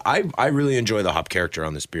there. But I really enjoy the hop character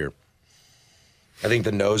on this beer. I think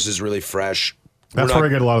the nose is really fresh. That's where I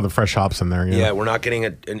get a lot of the fresh hops in there. Yeah, we're not getting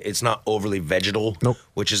it's not overly vegetal, Nope.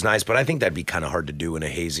 which is nice. But I think that'd be kind of hard to do in a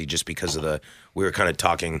hazy just because of we were kind of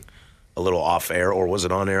talking a little off air, or was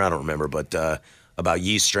it on air? I don't remember, but about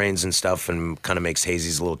yeast strains and stuff, and kind of makes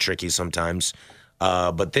hazies a little tricky sometimes.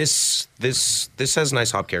 But this has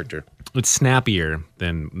nice hop character. It's snappier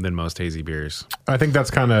than most hazy beers. I think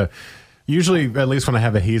that's kind of usually, at least when I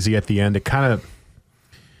have a hazy at the end, it kind of,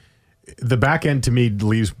 the back end to me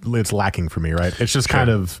it's lacking for me, right? It's just kind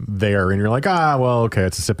of there, and you're like, well, okay,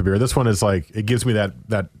 it's a sip of beer. This one is like, it gives me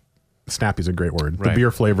that snappy is a great word. The Right.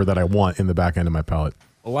 beer flavor that I want in the back end of my palate.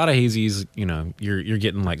 A lot of hazies, you're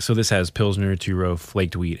getting like, so this has Pilsner, two-row,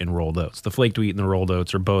 flaked wheat, and rolled oats. The flaked wheat and the rolled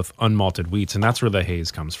oats are both unmalted wheats, and that's where the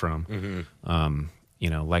haze comes from.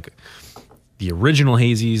 Mm-hmm. Like the original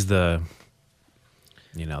hazies, the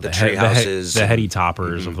tree houses the heady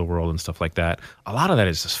toppers of the world and stuff like that. A lot of that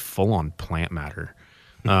is just full-on plant matter.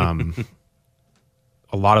 A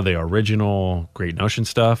lot of the original Great Notion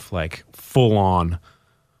stuff, like full-on,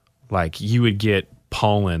 like you would get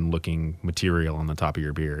pollen-looking material on the top of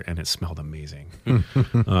your beer, and it smelled amazing.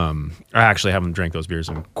 I actually haven't drank those beers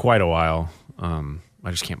in quite a while. I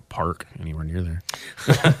just can't park anywhere near there.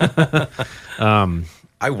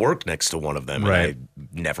 I work next to one of them, Right. and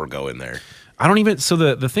I never go in there. I don't even. So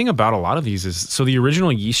the thing about a lot of these is, so the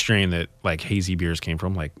original yeast strain that like hazy beers came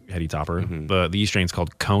from, like Heady Topper, the yeast strain's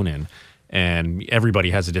called Conan, and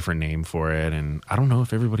everybody has a different name for it. And I don't know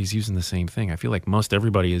if everybody's using the same thing. I feel like most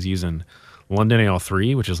everybody is using London Ale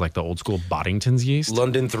 3, which is like the old school Boddington's yeast.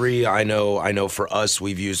 London 3, I know for us,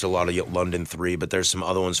 we've used a lot of London 3, but there's some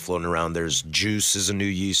other ones floating around. There's Juice is a new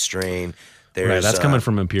yeast strain. There's, Right, that's coming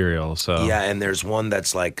from Imperial. So Yeah, and there's one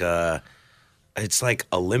that's like, it's like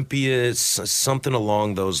Olympia, something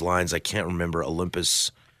along those lines. I can't remember.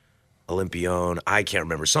 Olympion. I can't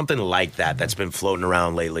remember. Something like that that's been floating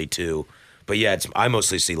around lately too. But yeah, I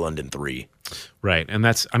mostly see London 3. Right, and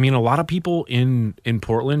that's, I mean, a lot of people in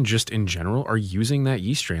Portland, just in general, are using that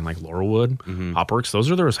yeast strain, like Laurelwood, Hopworks.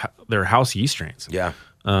 Those are their house yeast strains. Yeah.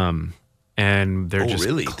 And they're just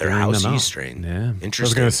really? Their clearing house them yeast out. strain. Yeah. I was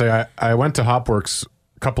Interesting. going to say, I went to Hopworks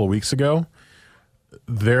a couple of weeks ago.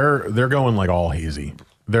 They're going like all hazy.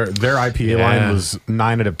 Their IPA line was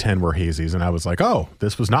 9 out of 10 were hazies, and I was like, oh,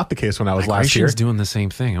 this was not the case when I was last year. Migration's doing the same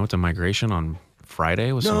thing. I went to Migration on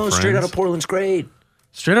Friday with some friends. Straight Out of Portland's great.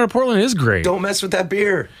 Straight Out of Portland is great. Don't mess with that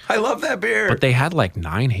beer. I love that beer. But they had like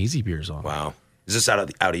 9 hazy beers on. Wow. Is this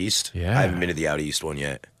out east? Yeah. I haven't been to the out east one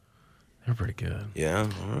yet. They're pretty good. Yeah,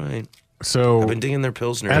 all right. So I've been digging their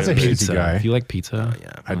Pilsner. as a hazy Pizza. guy, If you like pizza,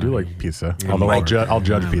 I do like pizza. Although I'll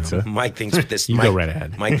judge pizza. Mike thinks this. You Mike, go right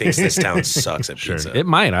ahead. Mike thinks this town sucks at pizza. it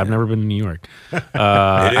might. I've never been to New York. It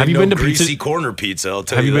Have ain't you no been to greasy Pizza? corner pizza? I'll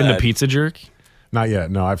tell Have you been that. to Pizza Jerk? Not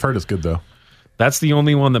yet. No, I've heard it's good though. That's the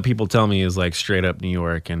only one that people tell me is like straight up New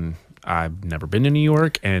York, and I've never been to New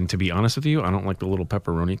York. And to be honest with you, I don't like the little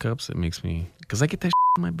pepperoni cups. It makes me because I get that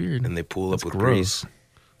in my beard, And they pool up with gross. grease.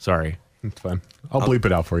 Sorry, It's fine. I'll bleep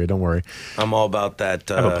it out for you. Don't worry. I'm all about that.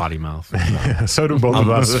 I have a potty mouth. So do both of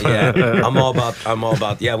us. Yeah, I'm all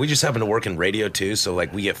about. Yeah, we just happen to work in radio too, so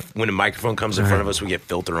like we get when a microphone comes in front of us, we get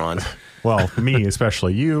filter on. Well, me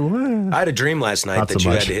especially. You, I had a dream last night Not that so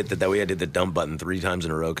you much. had to hit that we had to hit the dump button 3 times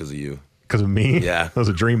in a row because of you. because of me. Yeah. That was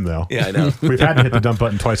a dream though. Yeah, I know. We've had to hit the dump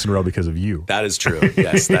button twice in a row because of you. That is true.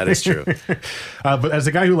 Yes, that is true. But as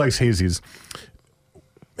a guy who likes hazies,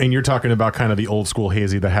 and you're talking about kind of the old school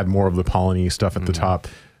hazy that had more of the pollen-y stuff at the top,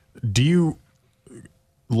 do you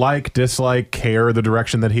like, dislike, care the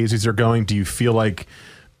direction that hazies are going? Do you feel like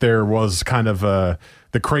there was kind of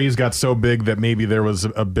the craze got so big that maybe there was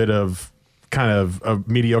a bit of kind of a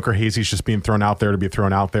mediocre hazies just being thrown out there to be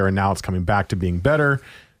thrown out there, and now it's coming back to being better?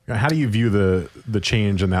 How do you view the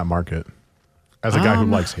change in that market as a guy who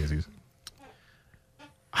likes hazies?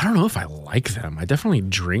 I don't know if I like them. I definitely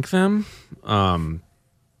drink them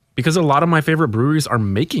because a lot of my favorite breweries are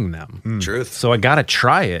making them. Truth. So I got to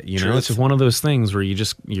try it. You know, Truth. it's just one of those things where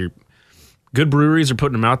you're good breweries are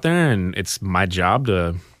putting them out there, and it's my job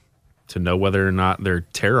to know whether or not they're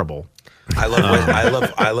terrible. I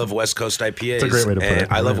love West Coast IPAs. It's a great way to put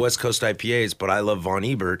it. I love West Coast IPAs, but I love Von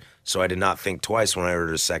Ebert, so I did not think twice when I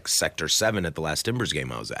ordered a Sector 7 at the last Timbers game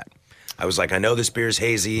I was at. I was like, I know this beer's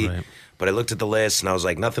hazy, Right. but I looked at the list and I was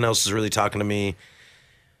like, nothing else is really talking to me.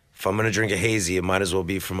 If I'm going to drink a hazy, it might as well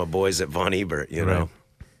be from my boys at Von Ebert, you know?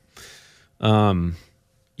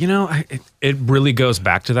 You know, it really goes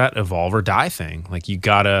back to that evolve or die thing. Like you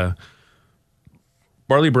gotta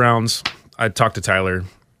Barley Browns. I talked to Tyler,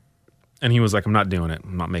 and he was like, "I'm not doing it.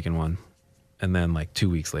 I'm not making one." And then like 2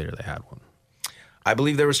 weeks later, they had one. I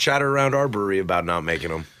believe there was chatter around our brewery about not making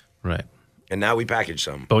them, Right. and now we package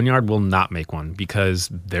some. Boneyard will not make one because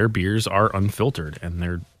their beers are unfiltered, and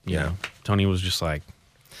they're you know. Tony was just like,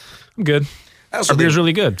 "I'm good. Our beer's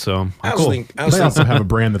really good, so I'm cool." They also have a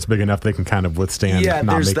brand that's big enough they can kind of withstand. Yeah,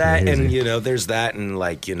 not there's making that, a hazy. and you know, there's that, and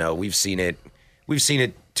like you know, we've seen it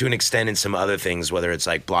to an extent in some other things, whether it's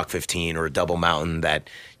like Block 15 or Double Mountain. That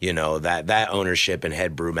you know, that ownership and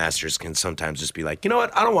head brewmasters can sometimes just be like, you know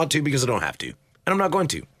what, I don't want to because I don't have to, and I'm not going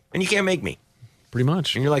to, and you can't make me. Pretty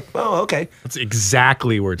much. And you're like, oh, okay. That's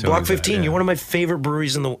exactly where Tony's Block at, 15, yeah. you're one of my favorite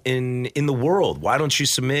breweries in the world. Why don't you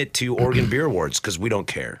submit to Oregon Beer Awards? Because we don't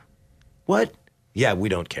care. What? Yeah, we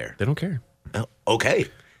don't care. They don't care. Oh, okay.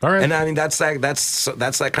 All right. And I mean that's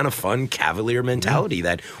that kind of fun cavalier mentality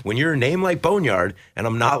that when you're a name like Boneyard, and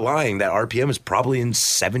I'm not lying, that RPM is probably in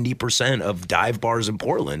 70% of dive bars in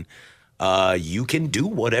Portland, you can do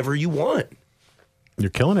whatever you want. You're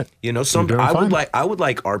killing it. You know, You're doing I fine. would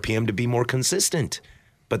like RPM to be more consistent,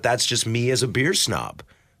 but that's just me as a beer snob.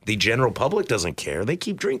 The general public doesn't care. They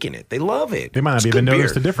keep drinking it. They love it. They might not It's even good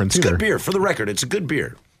notice beer. the difference It's either. good beer. For the record, it's a good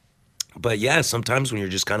beer. But yeah, sometimes when you're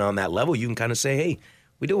just kind of on that level, you can kind of say, "Hey,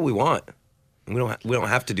 we do what we want. We don't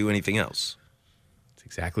have to do anything else." That's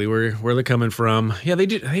exactly where they're coming from. Yeah, they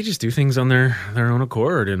just do things on their own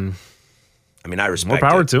accord, and I mean, I more respect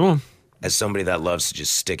power it. to them. As somebody that loves to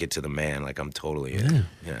just stick it to the man, like I'm totally in.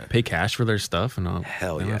 Yeah. Pay cash for their stuff, and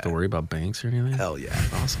Hell they don't have to yeah. worry about banks or anything. Hell yeah.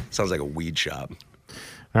 Awesome. Sounds like a weed shop.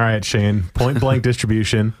 All right, Shane. Point Blank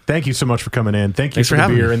Distribution. Thank you so much for coming in. Thank you Thanks for for the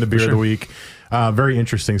having beer me, and the for beer of sure. the week. Very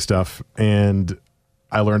interesting stuff, and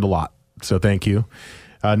I learned a lot. So thank you.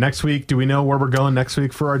 Next week, do we know where we're going next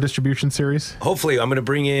week for our distribution series? Hopefully, I'm going to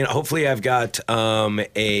bring in. Hopefully, I've got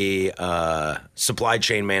a supply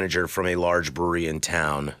chain manager from a large brewery in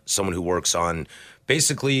town, someone who works on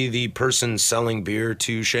basically the person selling beer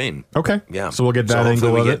to Shane. Okay. Yeah. So we'll get that hopefully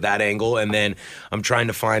angle we of get it. that angle, and then I'm trying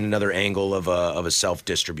to find another angle of a self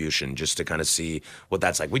distribution just to kind of see what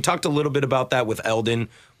that's like. We talked a little bit about that with Eldon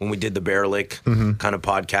when we did the Barrelick kind of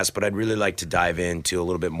podcast, but I'd really like to dive into a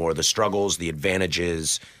little bit more of the struggles, the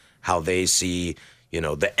advantages, how they see,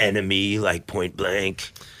 the enemy, like point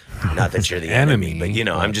blank. Not that you're the enemy, but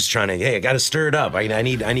I'm just trying to. Hey, I got to stir it up. I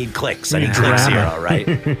need clicks. I need clicks here. All right.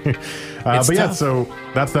 But yeah, so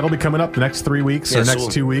that'll be coming up the next 3 weeks or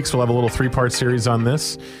next 2 weeks. We'll have a little 3-part series on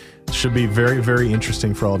this. Should be very, very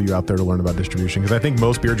interesting for all of you out there to learn about distribution, because I think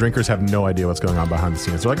most beer drinkers have no idea what's going on behind the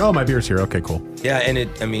scenes. They're like, "Oh, my beer's here. Okay, cool." Yeah, and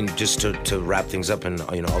just to wrap things up, and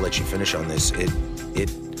I'll let you finish on this.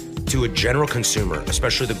 It to a general consumer,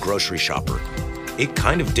 especially the grocery shopper, it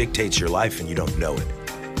kind of dictates your life, and you don't know it.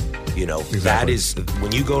 Exactly. That is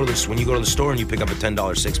when you go to the store and you pick up a $10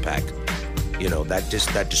 6-pack.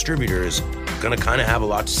 That distributor is gonna kind of have a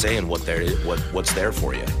lot to say in what's there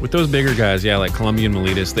for you. With those bigger guys, like Columbia and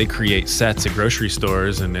Miletus, they create sets at grocery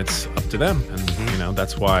stores, and it's up to them. And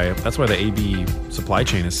that's why the AB supply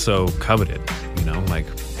chain is so coveted. Like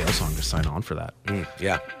Baleson just signed on for that.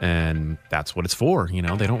 Yeah, and that's what it's for. They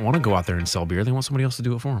don't want to go out there and sell beer; they want somebody else to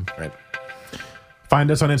do it for them. Right. Find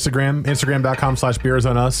us on Instagram,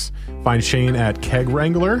 instagram.com/beersunus. Find Shane at Keg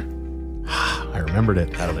Wrangler. I remembered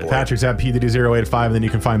it. Patrick's at PDD085, and then you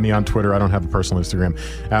can find me on Twitter. I don't have a personal Instagram,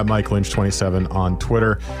 at Mike Lynch27 on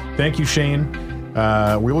Twitter. Thank you, Shane.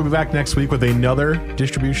 We will be back next week with another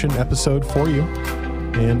distribution episode for you,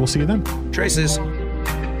 and we'll see you then. Traces.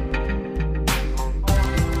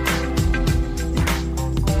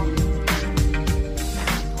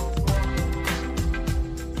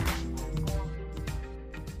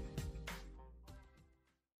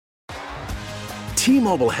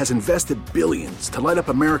 T-Mobile has invested billions to light up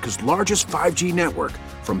America's largest 5G network,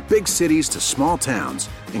 from big cities to small towns,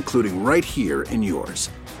 including right here in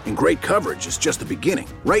yours. And great coverage is just the beginning.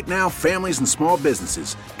 Right now, families and small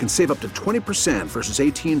businesses can save up to 20% versus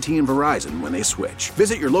AT&T and Verizon when they switch.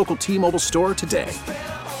 Visit your local T-Mobile store today.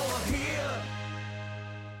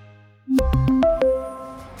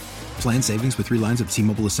 Plan savings with 3 lines of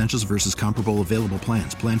T-Mobile Essentials versus comparable available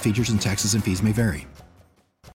plans. Plan features and taxes and fees may vary.